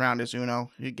mostly this round is Uno.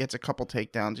 He gets a couple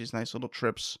takedowns, these nice little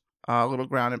trips, a little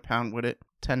ground and pound with it.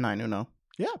 10-9 Uno.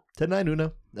 Yeah, 10-9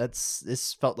 Uno.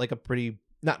 This felt like a pretty.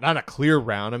 Not a clear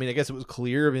round. I mean, I guess it was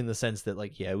clear in the sense that,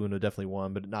 like, yeah, Uno definitely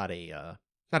won, but not a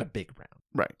not a big round.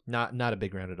 Right. Not a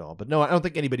big round at all. But no, I don't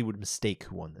think anybody would mistake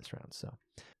who won this round. So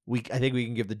I think we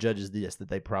can give the judges this, that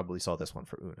they probably saw this one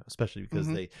for Uno, especially because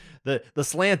the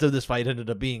slant of this fight ended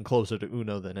up being closer to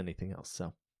Uno than anything else.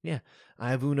 So yeah,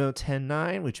 I have Uno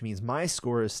 10-9, which means my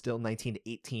score is still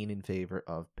 19-18 in favor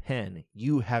of Penn.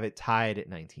 You have it tied at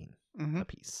 19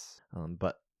 apiece.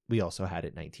 But we also had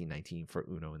it 19-19 for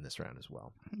Uno in this round as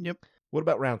well. Yep. What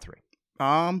about round 3?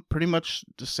 Pretty much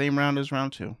the same round as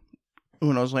round 2.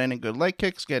 Uno's landing good leg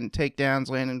kicks, getting takedowns,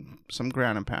 landing some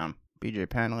ground and pound. BJ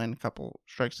Penn landing a couple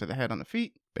strikes to the head on the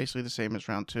feet. Basically the same as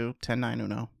round 2. 10-9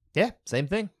 Uno. Yeah, same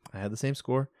thing. I had the same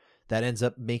score. That ends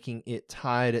up making it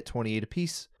tied at 28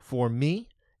 apiece. For me,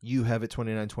 you have it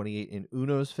 29-28 in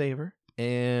Uno's favor.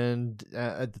 And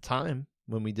at the time,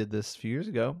 when we did this a few years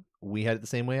ago, we had it the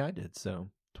same way I did. So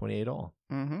 28 all.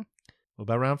 Mm-hmm. What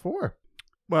about round 4?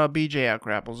 Well, BJ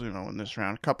outgrapples Uno in this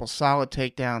round. A couple solid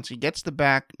takedowns. He gets the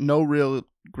back. No real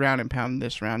ground and pound in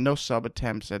this round. No sub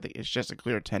attempts. I think it's just a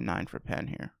clear 10-9 for Penn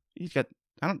here. He's got.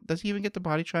 Does he even get the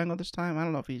body triangle this time? I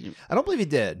don't know if he's. I don't believe he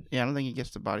did. Yeah, I don't think he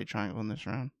gets the body triangle in this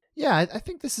round. Yeah, I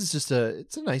think this is just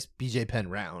it's a nice BJ Penn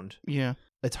round. Yeah.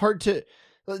 It's hard to.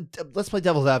 Let's play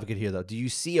devil's advocate here, though. Do you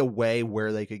see a way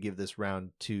where they could give this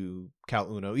round to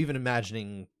Caol Uno, even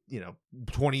imagining,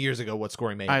 20 years ago what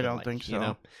scoring may have I been don't like, think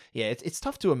so. Yeah, it's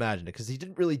tough to imagine it because he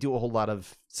didn't really do a whole lot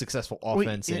of successful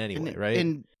offense in any way, right?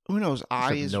 And Uno's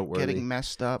eye is getting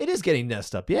messed up. It is getting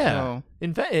messed up, yeah. So,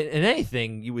 in fact, in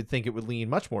anything, you would think it would lean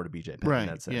much more to BJ Penn in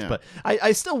that sense. Yeah. But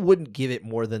I still wouldn't give it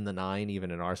more than the 9,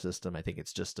 even in our system. I think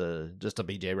it's just a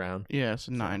BJ round. Yeah, it's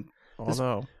a 9.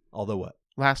 Although what?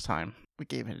 Last time we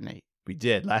gave it an 8. We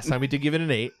did. Last time we did give it an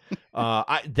 8.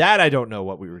 I don't know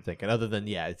what we were thinking, other than,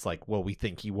 it's like, well, we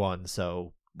think he won,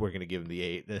 so we're going to give him the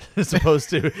 8, as opposed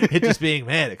to it just being,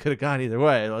 man, it could have gone either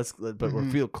way. But we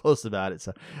feel close about it.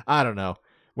 So I don't know.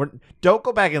 Don't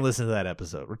go back and listen to that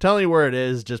episode. We're telling you where it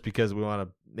is just because we want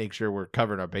to make sure we're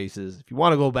covering our bases. If you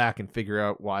want to go back and figure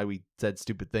out why we said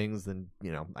stupid things, then,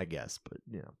 I guess, but,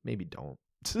 maybe don't.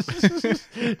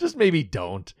 Just maybe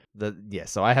don't.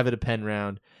 So I have it a Penn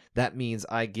round. That means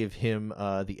I give him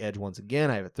the edge once again.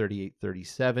 I have a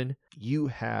 38-37. You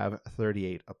have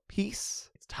 38 apiece.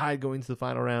 It's tied going to the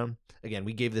final round. Again,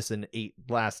 we gave this an 8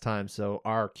 last time, so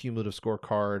our cumulative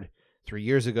scorecard 3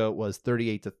 years ago was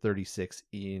 38-36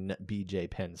 in BJ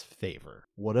Penn's favor.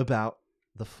 What about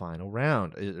the final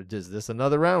round? Is this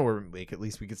another round where at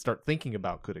least we could start thinking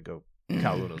about could it go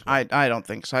Caol Uno's way? I don't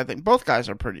think so. I think both guys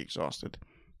are pretty exhausted.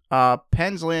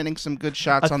 Penn's landing some good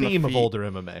shots on the feet. A theme of older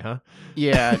MMA, huh?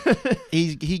 Yeah.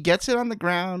 he gets it on the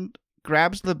ground,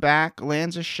 grabs the back,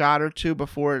 lands a shot or two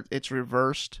before it's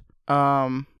reversed.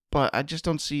 But I just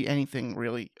don't see anything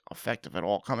really effective at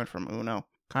all coming from Uno.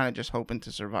 Kind of just hoping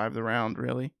to survive the round,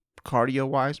 really.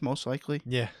 Cardio-wise, most likely.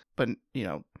 Yeah. But,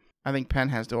 I think Penn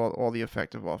has all the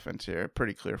effective offense here.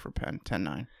 Pretty clear for Penn,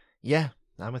 10-9. Yeah.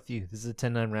 I'm with you. This is a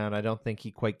 10-9 round. I don't think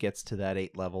he quite gets to that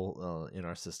 8 level in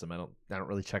our system. I don't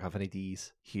really check off any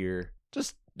Ds here.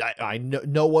 Just I know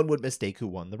no one would mistake who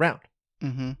won the round.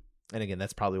 Mm-hmm. And again,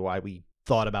 that's probably why we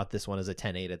thought about this one as a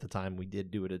 10-8 at the time. We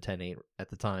did do it at 10-8 at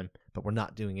the time, but we're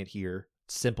not doing it here.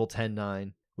 Simple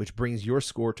 10-9, which brings your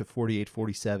score to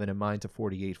 48-47 and mine to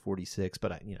 48-46.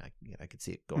 But I could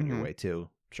see it going your way too.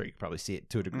 I'm sure you could probably see it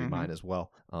to a degree mine as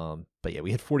well. But yeah,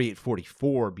 we had 48-44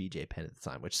 BJ Penn at the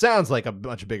time, which sounds like a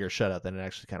much bigger shutout than it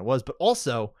actually kind of was. But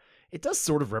also, it does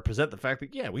sort of represent the fact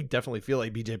that, we definitely feel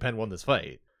like BJ Penn won this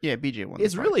fight. Yeah, BJ won.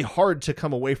 It's really hard to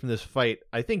come away from this fight,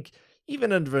 I think,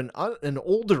 even under an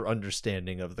older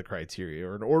understanding of the criteria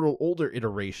or an older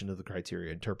iteration of the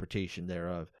criteria, interpretation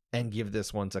thereof, and give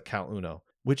this one to Caol Uno,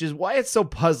 which is why it's so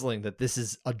puzzling that this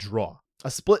is a draw. A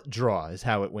split draw is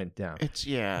how it went down.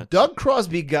 Doug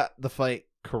Crosby got the fight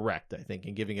correct, I think,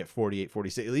 in giving it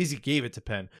 48-46. At least he gave it to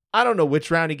Penn. I don't know which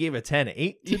round he gave a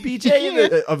 10-8 to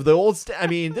BJ of the old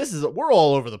we're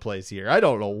all over the place here. I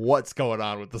don't know what's going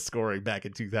on with the scoring back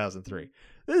in 2003.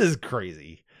 This is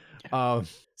crazy. Doug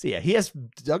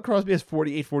Crosby has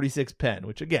 48-46 Penn,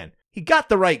 which again, he got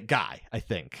the right guy, I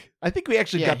think. I think we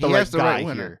actually got the right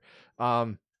guy here.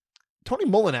 Tony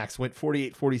Molinax went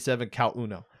 48-47 Caol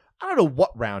Uno. I don't know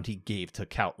what round he gave to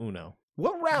Caol Uno.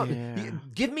 What round? Yeah.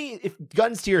 Give me, if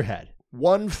guns to your head,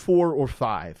 1, 4, or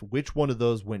 5. Which one of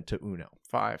those went to Uno?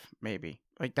 5, maybe.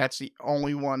 Like that's the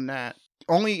only one that.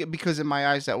 Only because in my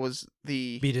eyes that was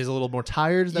the. BJ's a little more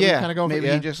tired. Is that kind of going?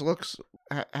 Maybe he just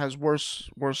has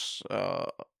worse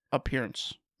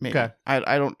appearance. Maybe. Okay.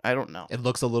 I don't know. It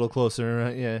looks a little closer,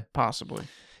 right? Yeah, possibly.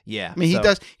 Yeah. I mean,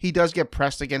 he does get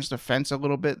pressed against the fence a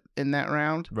little bit in that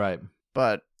round, right?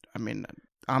 But I mean,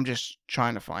 I'm just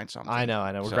trying to find something. I know.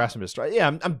 We're So- grasping at straws. Yeah,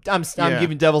 I'm Yeah.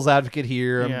 giving devil's advocate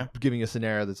here. I'm Yeah. giving a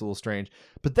scenario that's a little strange.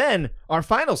 But then our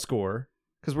final score,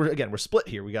 because we're split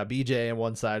here. We got BJ on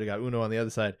one side, we got Uno on the other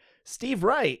side. Steve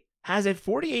Wright has it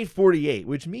 48-48,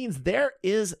 which means there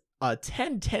is a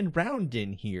 10-10 round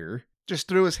in here. Just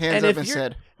threw his hands And up if and you're-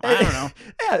 said, I don't know.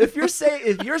 Yeah, if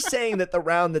you're saying that the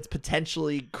round that's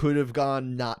potentially could have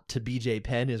gone not to BJ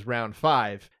Penn is round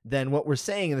 5, then what we're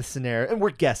saying in this scenario, and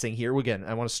we're guessing here, again,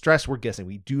 I want to stress we're guessing.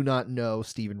 We do not know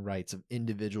Stephen Wright's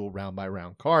individual round by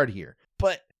round card here.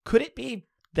 But could it be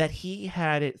that he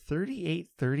had it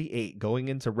 38-38 going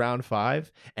into round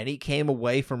 5, and he came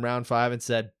away from round 5 and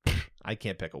said, I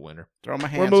can't pick a winner. Throw my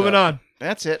hands We're moving up. on.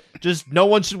 That's it. Just no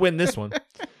one should win this one.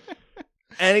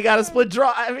 And he got a split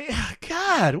draw. I mean,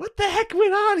 God, what the heck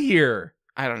went on here?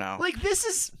 I don't know. Like, this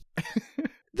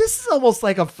is almost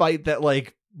like a fight that,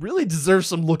 like, really deserves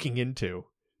some looking into.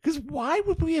 Because why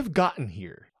would we have gotten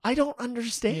here? I don't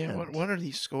understand. Yeah, what are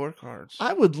these scorecards?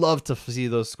 I would love to see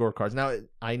those scorecards. Now,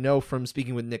 I know from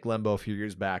speaking with Nick Lembo a few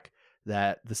years back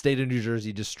that the state of New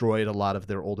Jersey destroyed a lot of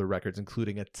their older records,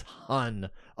 including a ton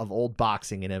of old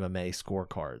boxing and MMA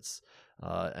scorecards.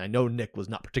 I know Nick was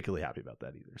not particularly happy about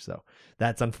that either. So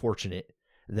that's unfortunate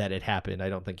that it happened. I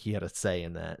don't think he had a say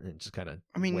in that. And it just kind of.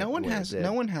 I mean, no one has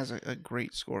a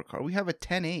great scorecard. We have a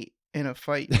 10-8 in a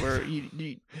fight where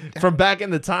you from back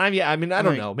in the time. Yeah, I mean, I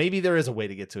don't Like- know. Maybe there is a way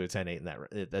to get to a 10-8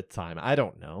 in that time. I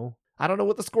don't know. I don't know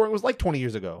what the scoring was like 20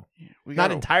 years ago. we Not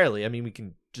got entirely. I mean, we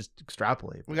can just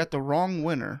extrapolate. we got the wrong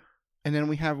winner, and then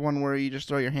we have one where you just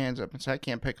throw your hands up and say, I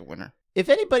can't pick a winner. If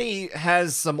anybody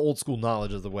has some old school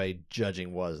knowledge of the way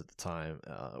judging was at the time,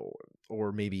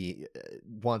 or maybe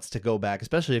wants to go back,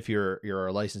 especially if you're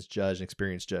a licensed judge, an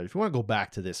experienced judge, if you want to go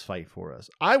back to this fight for us,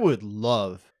 I would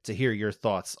love to hear your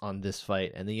thoughts on this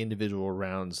fight and the individual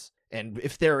rounds. And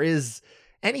if there is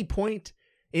any point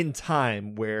in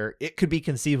time where it could be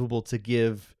conceivable to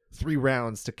give 3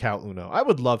 rounds to Caol Uno, I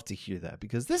would love to hear that,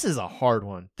 because this is a hard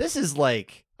one. This is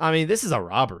like, I mean, this is a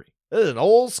robbery. This is an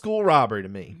old school robbery to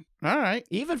me. All right.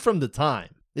 Even from the time,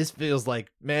 this feels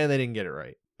like, man, they didn't get it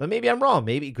right. But maybe I'm wrong.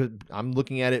 Maybe I'm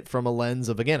looking at it from a lens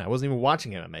of, again, I wasn't even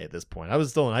watching MMA at this point. I was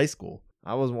still in high school.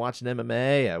 I wasn't watching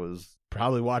MMA. I was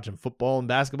probably watching football and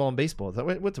basketball and baseball.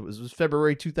 What was it? Was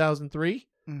February 2003?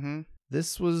 Mm-hmm.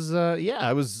 This was,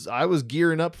 I was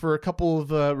gearing up for a couple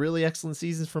of really excellent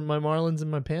seasons from my Marlins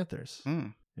and my Panthers.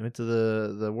 I went to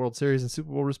the World Series and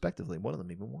Super Bowl respectively. One of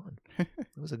them even won. It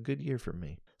was a good year for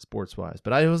me, sports-wise.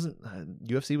 But I wasn't,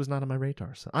 UFC was not on my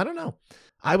radar, so I don't know.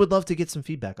 I would love to get some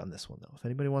feedback on this one, though. If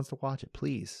anybody wants to watch it,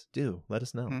 please do. Let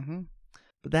us know. Mm-hmm.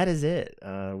 But that is it.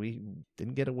 We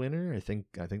didn't get a winner. I think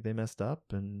they messed up.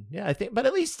 And yeah, but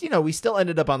at least, we still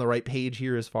ended up on the right page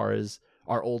here as far as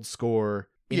our old score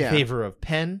in favor of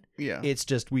Penn. Yeah. It's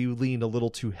just we leaned a little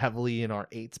too heavily in our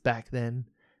 8s back then.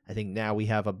 I think now we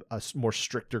have a more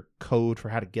stricter code for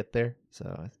how to get there. So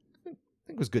I think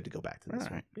it was good to go back to this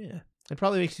one. Yeah. It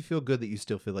probably makes you feel good that you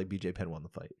still feel like BJ Penn won the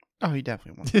fight. Oh, he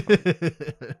definitely won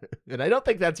the fight. And I don't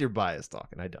think that's your bias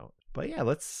talking. I don't. But yeah,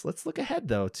 let's look ahead,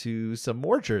 though, to some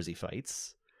more Jersey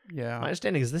fights. Yeah. My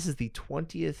understanding is this is the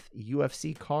 20th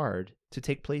UFC card to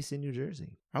take place in New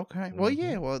Jersey. Okay. Well,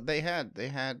 yeah. Well, they had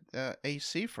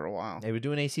AC for a while. They were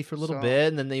doing AC for a little bit,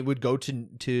 and then they would go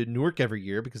to Newark every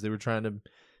year because they were trying to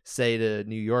say to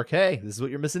New York, hey, this is what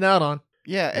you're missing out on.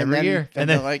 Yeah, every year. And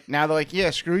then they're like, yeah,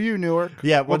 screw you, Newark.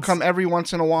 Yeah, we'll come every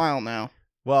once in a while now.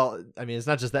 Well, I mean, it's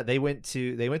not just that. They went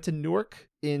to Newark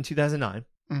in 2009,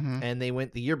 and they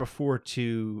went the year before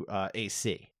to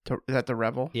AC. Is that the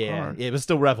Revel? Yeah, it was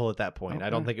still Revel at that point. Okay.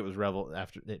 I don't think it was Revel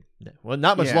after. Well,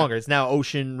 not much longer. It's now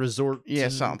Ocean Resort. Yeah,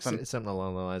 something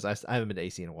along the lines. I haven't been to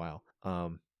AC in a while.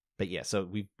 But yeah, so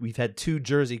we've had 2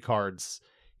 Jersey cards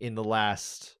in the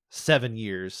last 7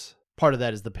 years. Part of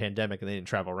that is the pandemic, and they didn't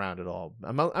travel around at all.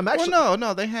 I'm actually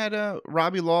no. They had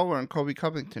Robbie Lawler and Kobe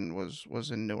Covington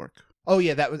was in Newark. Oh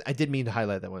yeah, I did mean to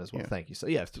highlight that one as well. Yeah. Thank you. So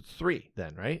yeah, 3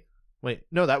 then, right? Wait,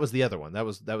 no, that was the other one. That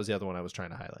was the other one I was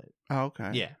trying to highlight. Oh,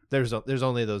 okay. Yeah, there's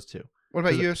only those 2. What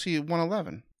about UFC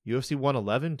 111? UFC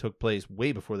 111 took place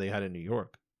way before they had it in New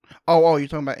York. Oh, you're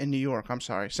talking about in New York. I'm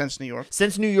sorry. Since New York.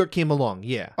 Since New York came along,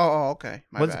 yeah. Oh, okay.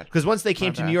 My bad. Because once they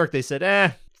came to New York, they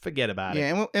said, forget about it.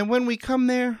 Yeah, and when we come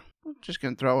there, we're just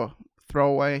going to throw a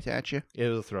throwaway at you. It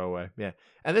was a throwaway, yeah.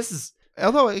 And this is...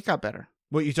 Although it got better.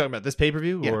 What, you talking about this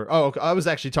pay-per-view? Yeah. Or okay, I was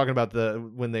actually talking about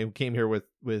when they came here with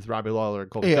Robbie Lawler and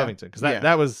Colby Covington, because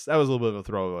that was a little bit of a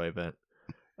throwaway event.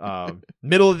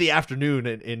 Middle of the afternoon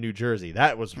in New Jersey.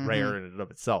 That was rare in and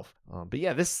of itself. But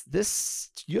yeah, this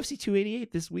UFC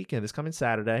 288 this weekend, this coming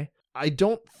Saturday. I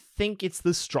don't think it's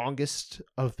the strongest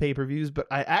of pay-per-views, but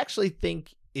I actually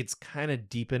think it's kind of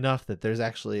deep enough that there's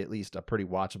actually at least a pretty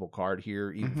watchable card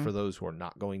here, even for those who are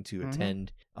not going to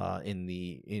attend in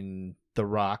the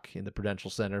Rock in the Prudential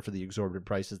Center for the exorbitant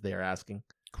prices they are asking.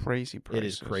 Crazy prices. It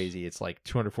is crazy. It's like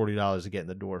 $240 to get in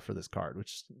the door for this card,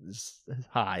 which is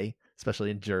high, especially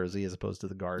in Jersey as opposed to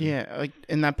the Garden. Yeah, like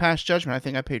in that past Judgment, I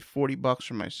think I paid $40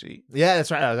 for my seat. Yeah,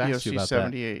 that's right. I was asking UFC you about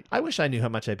 78. that. I wish I knew how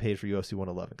much I paid for UFC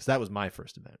 111 because that was my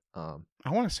first event. I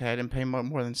want to say I didn't pay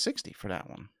more than $60 for that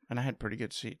one, and I had pretty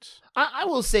good seats. I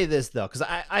will say this though, because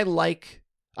I like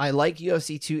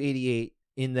UFC 288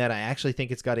 in that I actually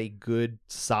think it's got a good,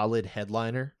 solid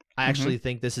headliner. I actually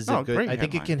think this is a good. I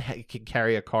think it can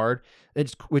carry a card,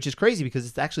 which is crazy because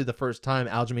it's actually the first time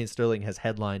Aljamain Sterling has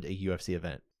headlined a UFC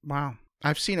event. Wow,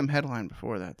 I've seen him headline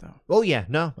before that though. Oh yeah,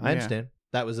 no, I understand.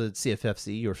 That was a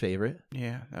CFFC, your favorite.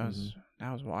 Yeah,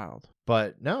 that was wild.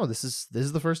 But no, this is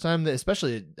the first time that,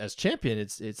 especially as champion,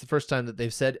 it's the first time that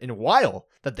they've said in a while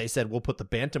that they said we'll put the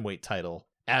bantamweight title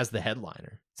as the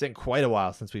headliner. It's been quite a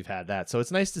while since we've had that, so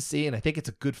it's nice to see, and I think it's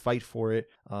a good fight for it.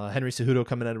 Henry Cejudo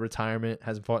coming out of retirement,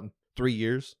 hasn't fought in 3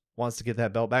 years, wants to get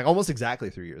that belt back, almost exactly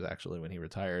 3 years actually, when he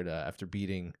retired after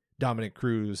beating Dominic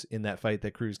Cruz in that fight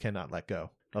that Cruz cannot let go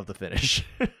of the finish.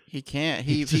 He can't.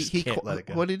 He can't let it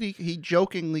go. What did he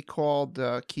jokingly called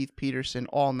Keith Peterson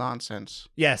all nonsense.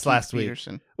 Yes, Keith last week.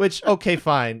 Peterson. Which, okay,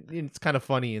 fine. It's kind of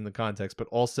funny in the context, but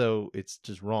also it's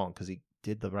just wrong because he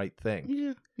did the right thing.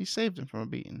 Yeah, he saved him from a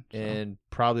beating. So. And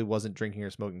probably wasn't drinking or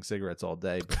smoking cigarettes all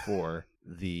day before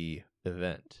the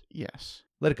event. Yes.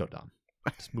 Let it go, Dom.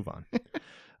 Just move on.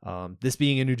 This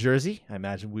being in New Jersey, I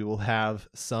imagine we will have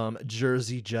some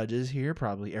Jersey judges here.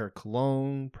 Probably Eric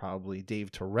Colon, probably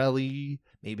Dave Torelli,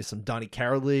 maybe some Donnie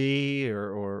Carolee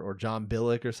or John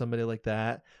Billick or somebody like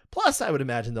that. Plus, I would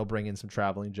imagine they'll bring in some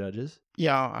traveling judges.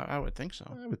 Yeah, I would think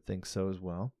so. I would think so as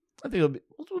well. I think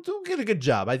we'll get a good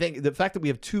job. I think the fact that we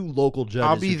have 2 local judges.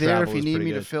 I'll be there if you need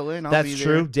me to fill in. That's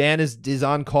true. Dan is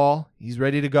on call. He's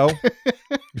ready to go.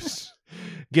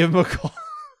 Give him a call.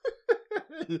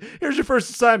 Here's your first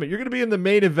assignment. You're going to be in the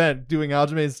main event doing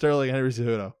Aljamain Sterling and Henry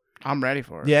Cejudo. I'm ready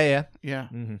for it. Yeah.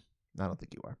 Mm-hmm. I don't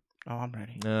think you are. Oh, I'm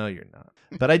ready. No, you're not.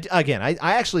 But I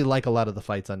actually like a lot of the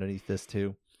fights underneath this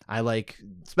too. I like,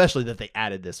 especially that they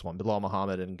added this one, Bilal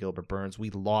Muhammad and Gilbert Burns.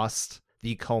 We lost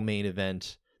the co-main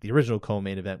event, the original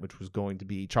co-main event, which was going to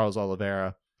be Charles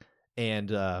Oliveira and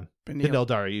Beneil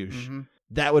Dariush. Mm-hmm.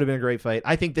 That would have been a great fight.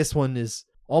 I think this one is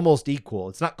almost equal.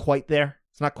 It's not quite there.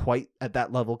 It's not quite at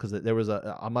that level because there was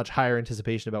a much higher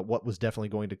anticipation about what was definitely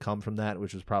going to come from that,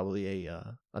 which was probably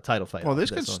a title fight. Well, this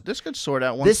could sort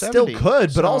out 170. This still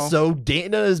could, but also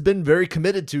Dana has been very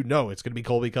committed to it's going to be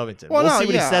Colby Covington. Well, we'll see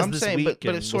what he says this week.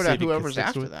 But it's sort out whoever's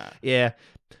after that. Yeah,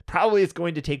 probably it's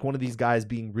going to take one of these guys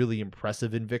being really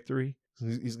impressive in victory.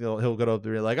 He'll go up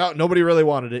there and like, oh, nobody really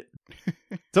wanted it.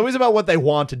 It's always about what they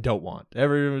want and don't want.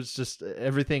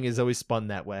 Everything is always spun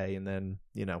that way, and then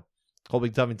Colby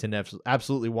Covington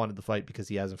absolutely wanted the fight because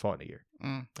he hasn't fought in a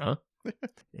year. Huh?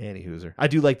 Annie Hooser. I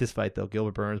do like this fight, though.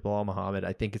 Gilbert Burns, Bilal Muhammad.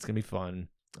 I think it's going to be fun.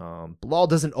 Bilal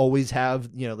doesn't always have,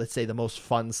 let's say the most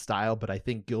fun style, but I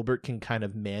think Gilbert can kind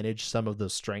of manage some of the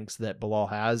strengths that Bilal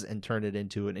has and turn it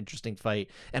into an interesting fight.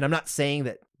 And I'm not saying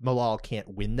that Bilal can't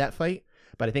win that fight,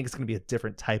 but I think it's going to be a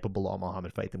different type of Bilal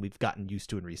Muhammad fight than we've gotten used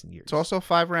to in recent years. It's also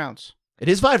 5 rounds. It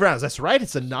is 5 rounds. That's right.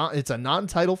 It's a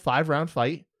non-title 5-round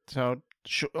fight. So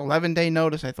 11-day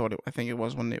notice. I think it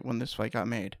was when this fight got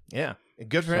made. Yeah, and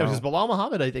good for him because Bilal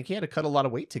Muhammad, I think he had to cut a lot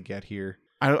of weight to get here.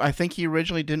 I think he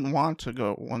originally didn't want to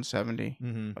go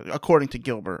 170, according to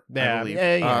Gilbert. Yeah, I believe.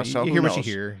 Yeah. So you hear what you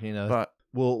hear, But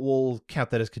we'll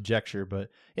count that as conjecture. But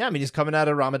yeah, I mean, he's coming out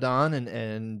of Ramadan,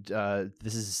 and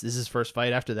this is his first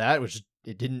fight after that, which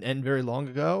it didn't end very long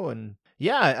ago, and.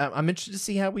 Yeah, I'm interested to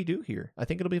see how we do here. I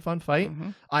think it'll be a fun fight.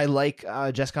 Mm-hmm. I like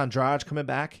Jessica Andrade coming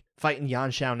back, fighting Yan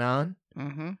Xiaonan.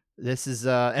 Mm-hmm. This is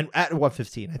and at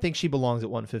 115. I think she belongs at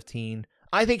 115.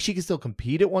 I think she can still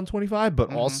compete at 125,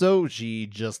 but also she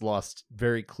just lost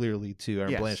very clearly to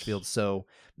Erin Blanchfield, so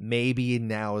maybe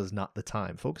now is not the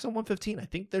time. Focus on 115. I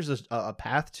think there's a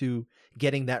path to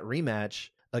getting that rematch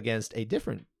against a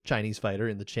different Chinese fighter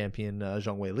in the champion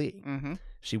Zhang Weili. Mm-hmm.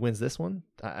 She wins this one,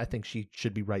 I think she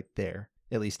should be right there,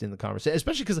 at least in the conversation,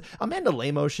 especially because Amanda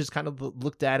Lemos is kind of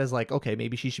looked at as like, okay,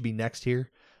 maybe she should be next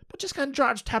here. But Jessica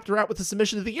Andrade tapped her out with the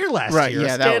submission of the year last year,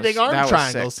 standing arm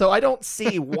triangle. So I don't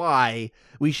see why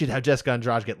we should have Jessica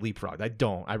Andrade get leapfrogged. I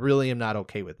don't. I really am not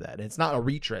okay with that. And it's not a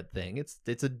retread thing.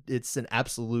 It's an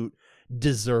absolute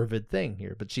deserved thing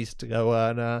here. But she's to go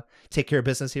and take care of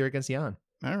business here against Yan.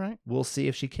 All right. We'll see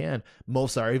if she can.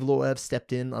 Movsar Evloev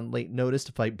stepped in on late notice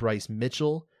to fight Bryce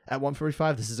Mitchell at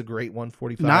 145. This is a great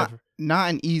 145. Not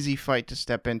an easy fight to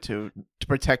step into to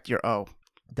protect your O.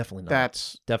 Definitely not.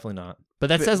 That's definitely not. But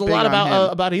that says a big lot on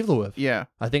him. about Evloev. Yeah.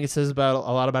 I think it says a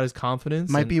lot about his confidence.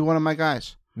 Might be one of my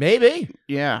guys. Maybe.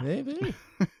 Yeah. Maybe.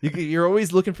 You're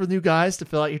always looking for new guys to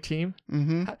fill out your team.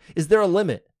 Mm-hmm. Is there a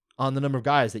limit on the number of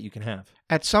guys that you can have?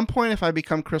 At some point, if I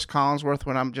become Chris Collinsworth,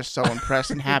 when I'm just so impressed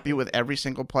and happy with every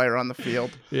single player on the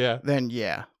field, then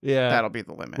that'll be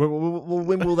the limit.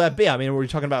 When will that be? I mean, were we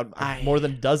talking about more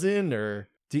than a dozen, or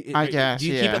do you keep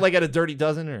it like at a dirty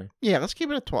dozen, or? Yeah, let's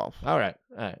keep it at 12. All right.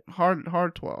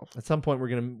 Hard 12. At some point, we're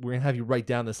gonna have you write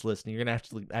down this list, and you're gonna have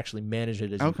to actually manage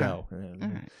it as you go.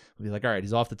 We'll be like, all right,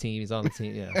 he's off the team, he's on the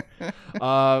team. Yeah.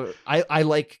 I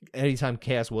like anytime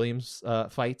Cass Williams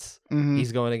fights. Mm-hmm.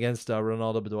 He's going against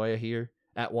Ronaldo Bedoya here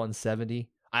at 170.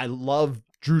 I love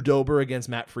Drew Dober against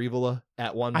Matt Frevola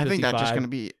at 155. I think that's just gonna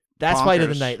be. That's bonkers. fight of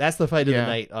the night. That's the fight of the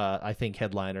night. I think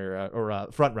headliner or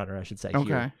front runner, I should say. Okay.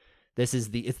 Here. It's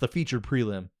the featured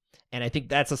prelim, and I think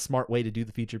that's a smart way to do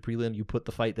the featured prelim. You put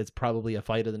the fight that's probably a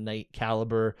fight of the night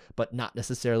caliber, but not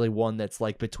necessarily one that's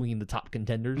like between the top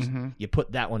contenders. Mm-hmm. You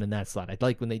put that one in that slot. I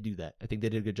like when they do that. I think they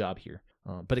did a good job here.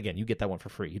 But again, you get that one for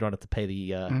free. You don't have to pay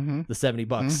the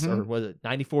 $70 or was it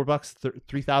 $94,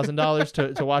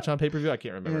 $3,000 to watch on pay per view. I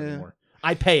can't remember anymore.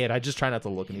 I pay it. I just try not to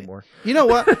look anymore. You know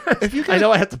what? If you I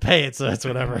know I have to pay it, so it's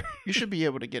whatever. You should be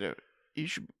able to get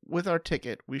with our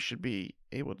ticket. We should be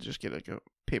able to just get like a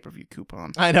pay-per-view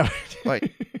coupon. I know.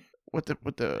 Like with the.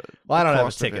 Well, I don't have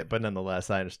a ticket, but nonetheless,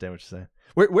 I understand what you're saying.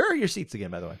 Where are your seats again,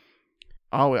 by the way?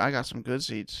 Oh, I got some good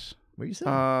seats. Where are you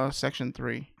sitting? Section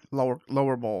 3,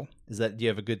 lower bowl. Do you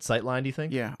have a good sight line? Do you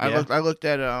think? Yeah, I looked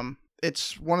at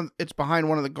It's behind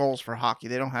one of the goals for hockey.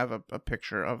 They don't have a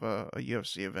picture of a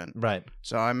UFC event, right?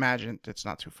 So I imagine it's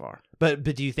not too far. But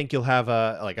do you think you'll have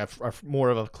a more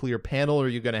of a clear panel, or are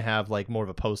you going to have like more of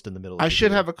a post in the middle? I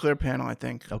should have a clear panel, I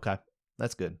think. Okay,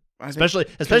 that's good. Especially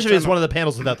if it's one of the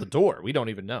panels without the door. We don't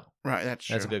even know. Right, that's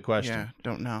true. That's a good question. Yeah,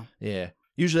 don't know. Yeah,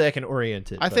 usually I can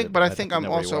orient it. I think I'm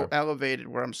also elevated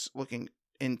where I'm looking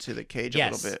into the cage a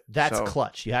little bit. That's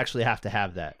clutch. You actually have to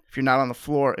have that. If you're not on the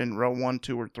floor in row 1,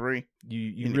 2, or 3,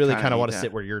 you really kind of want to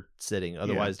sit where you're sitting.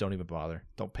 Otherwise, don't even bother.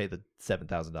 Don't pay the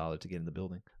 $7,000 to get in the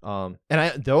building. And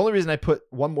the only reason I put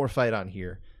one more fight on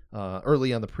here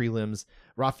early on the prelims,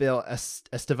 Rafael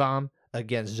Estevam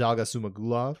against Jalga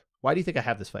Sumagulov. Why do you think I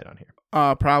have this fight on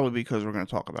here? Probably because we're going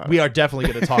to talk about it. We are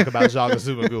definitely going to talk about Jalga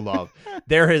Sumagulov.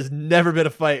 There has never been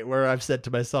a fight where I've said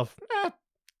to myself,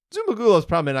 Zumagulov's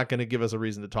probably not going to give us a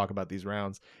reason to talk about these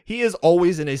rounds. He is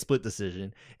always in a split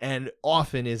decision and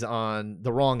often is on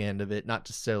the wrong end of it, not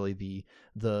necessarily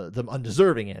the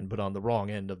undeserving end, but on the wrong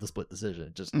end of the split decision.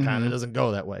 It just kind of doesn't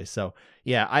go that way. So,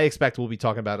 yeah, I expect we'll be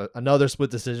talking about another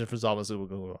split decision for Zalma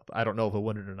Zumagulov. I don't know if he'll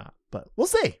win it or not, but we'll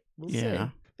see. We'll see.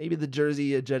 Maybe the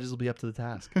Jersey judges will be up to the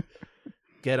task.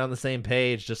 Get on the same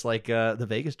page, just like the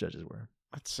Vegas judges were.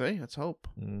 Let's see. Let's hope.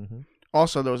 Mm-hmm.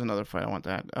 Also, there was another fight I want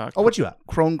to add. What you at?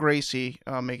 Crone Gracie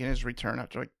making his return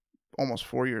after like almost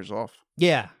 4 years off.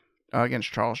 Yeah.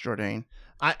 Against Charles Jourdain.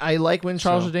 I like when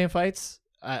Charles Jourdain fights.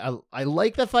 I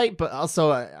like the fight, but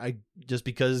also I just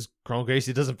because Crone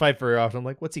Gracie doesn't fight very often, I'm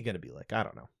like, what's he going to be like? I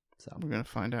don't know. So we're going to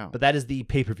find out. But that is the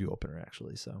pay-per-view opener,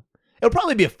 actually, so. It'll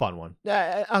probably be a fun one.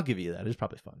 I'll give you that. It's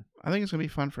probably fun. I think it's going to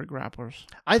be fun for grapplers.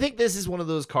 I think this is one of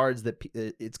those cards that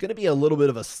it's going to be a little bit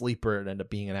of a sleeper and end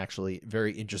up being an actually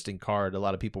very interesting card a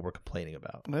lot of people were complaining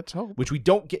about. Let's hope. Which we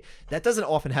don't get. That doesn't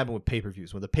often happen with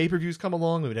pay-per-views. When the pay-per-views come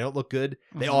along and they don't look good,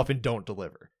 they often don't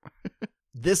deliver.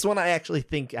 This one I actually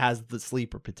think has the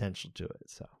sleeper potential to it,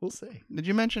 so we'll see. Did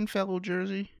you mention fellow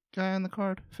Jersey guy on the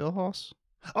card, Phil Haas?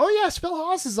 Oh yes, Phil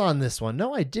Haas is on this one.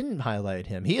 No, I didn't highlight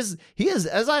him. He is,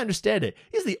 as I understand it,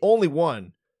 he's the only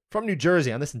one from New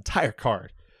Jersey on this entire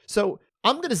card. So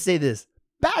I'm gonna say this: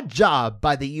 bad job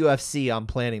by the UFC on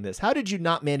planning this. How did you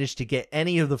not manage to get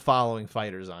any of the following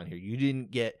fighters on here? You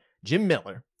didn't get Jim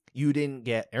Miller. You didn't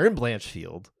get Aaron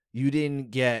Blanchfield. You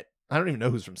didn't get. I don't even know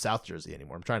who's from South Jersey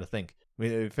anymore. I'm trying to think. I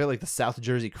mean, I feel like the South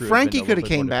Jersey crew. Frankie could have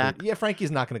came back. Yeah,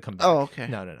 Frankie's not going to come back. Oh, okay.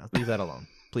 No. Leave that alone,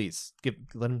 please.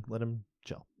 Let him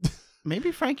chill.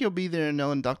 Maybe Frankie will be there and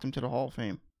they'll induct him to the Hall of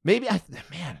Fame. Maybe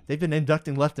they've been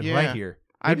inducting left and right here.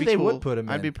 Maybe they would put him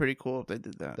in. I'd be pretty cool if they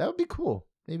did that. That would be cool.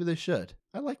 Maybe they should.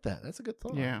 I like that. That's a good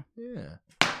thought. Yeah. Yeah.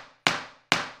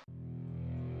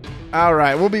 All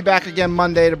right, we'll be back again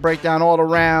Monday to break down all the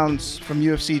rounds from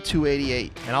UFC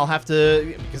 288. And I'll have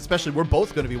to, because especially we're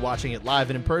both going to be watching it live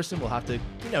and in person, we'll have to,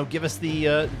 give us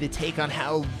the take on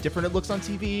how different it looks on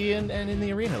TV and in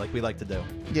the arena like we like to do.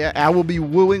 Yeah, I will be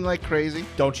wooing like crazy.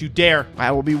 Don't you dare.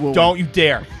 I will be wooing. Don't you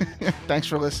dare. Thanks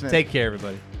for listening. Take care,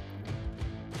 everybody.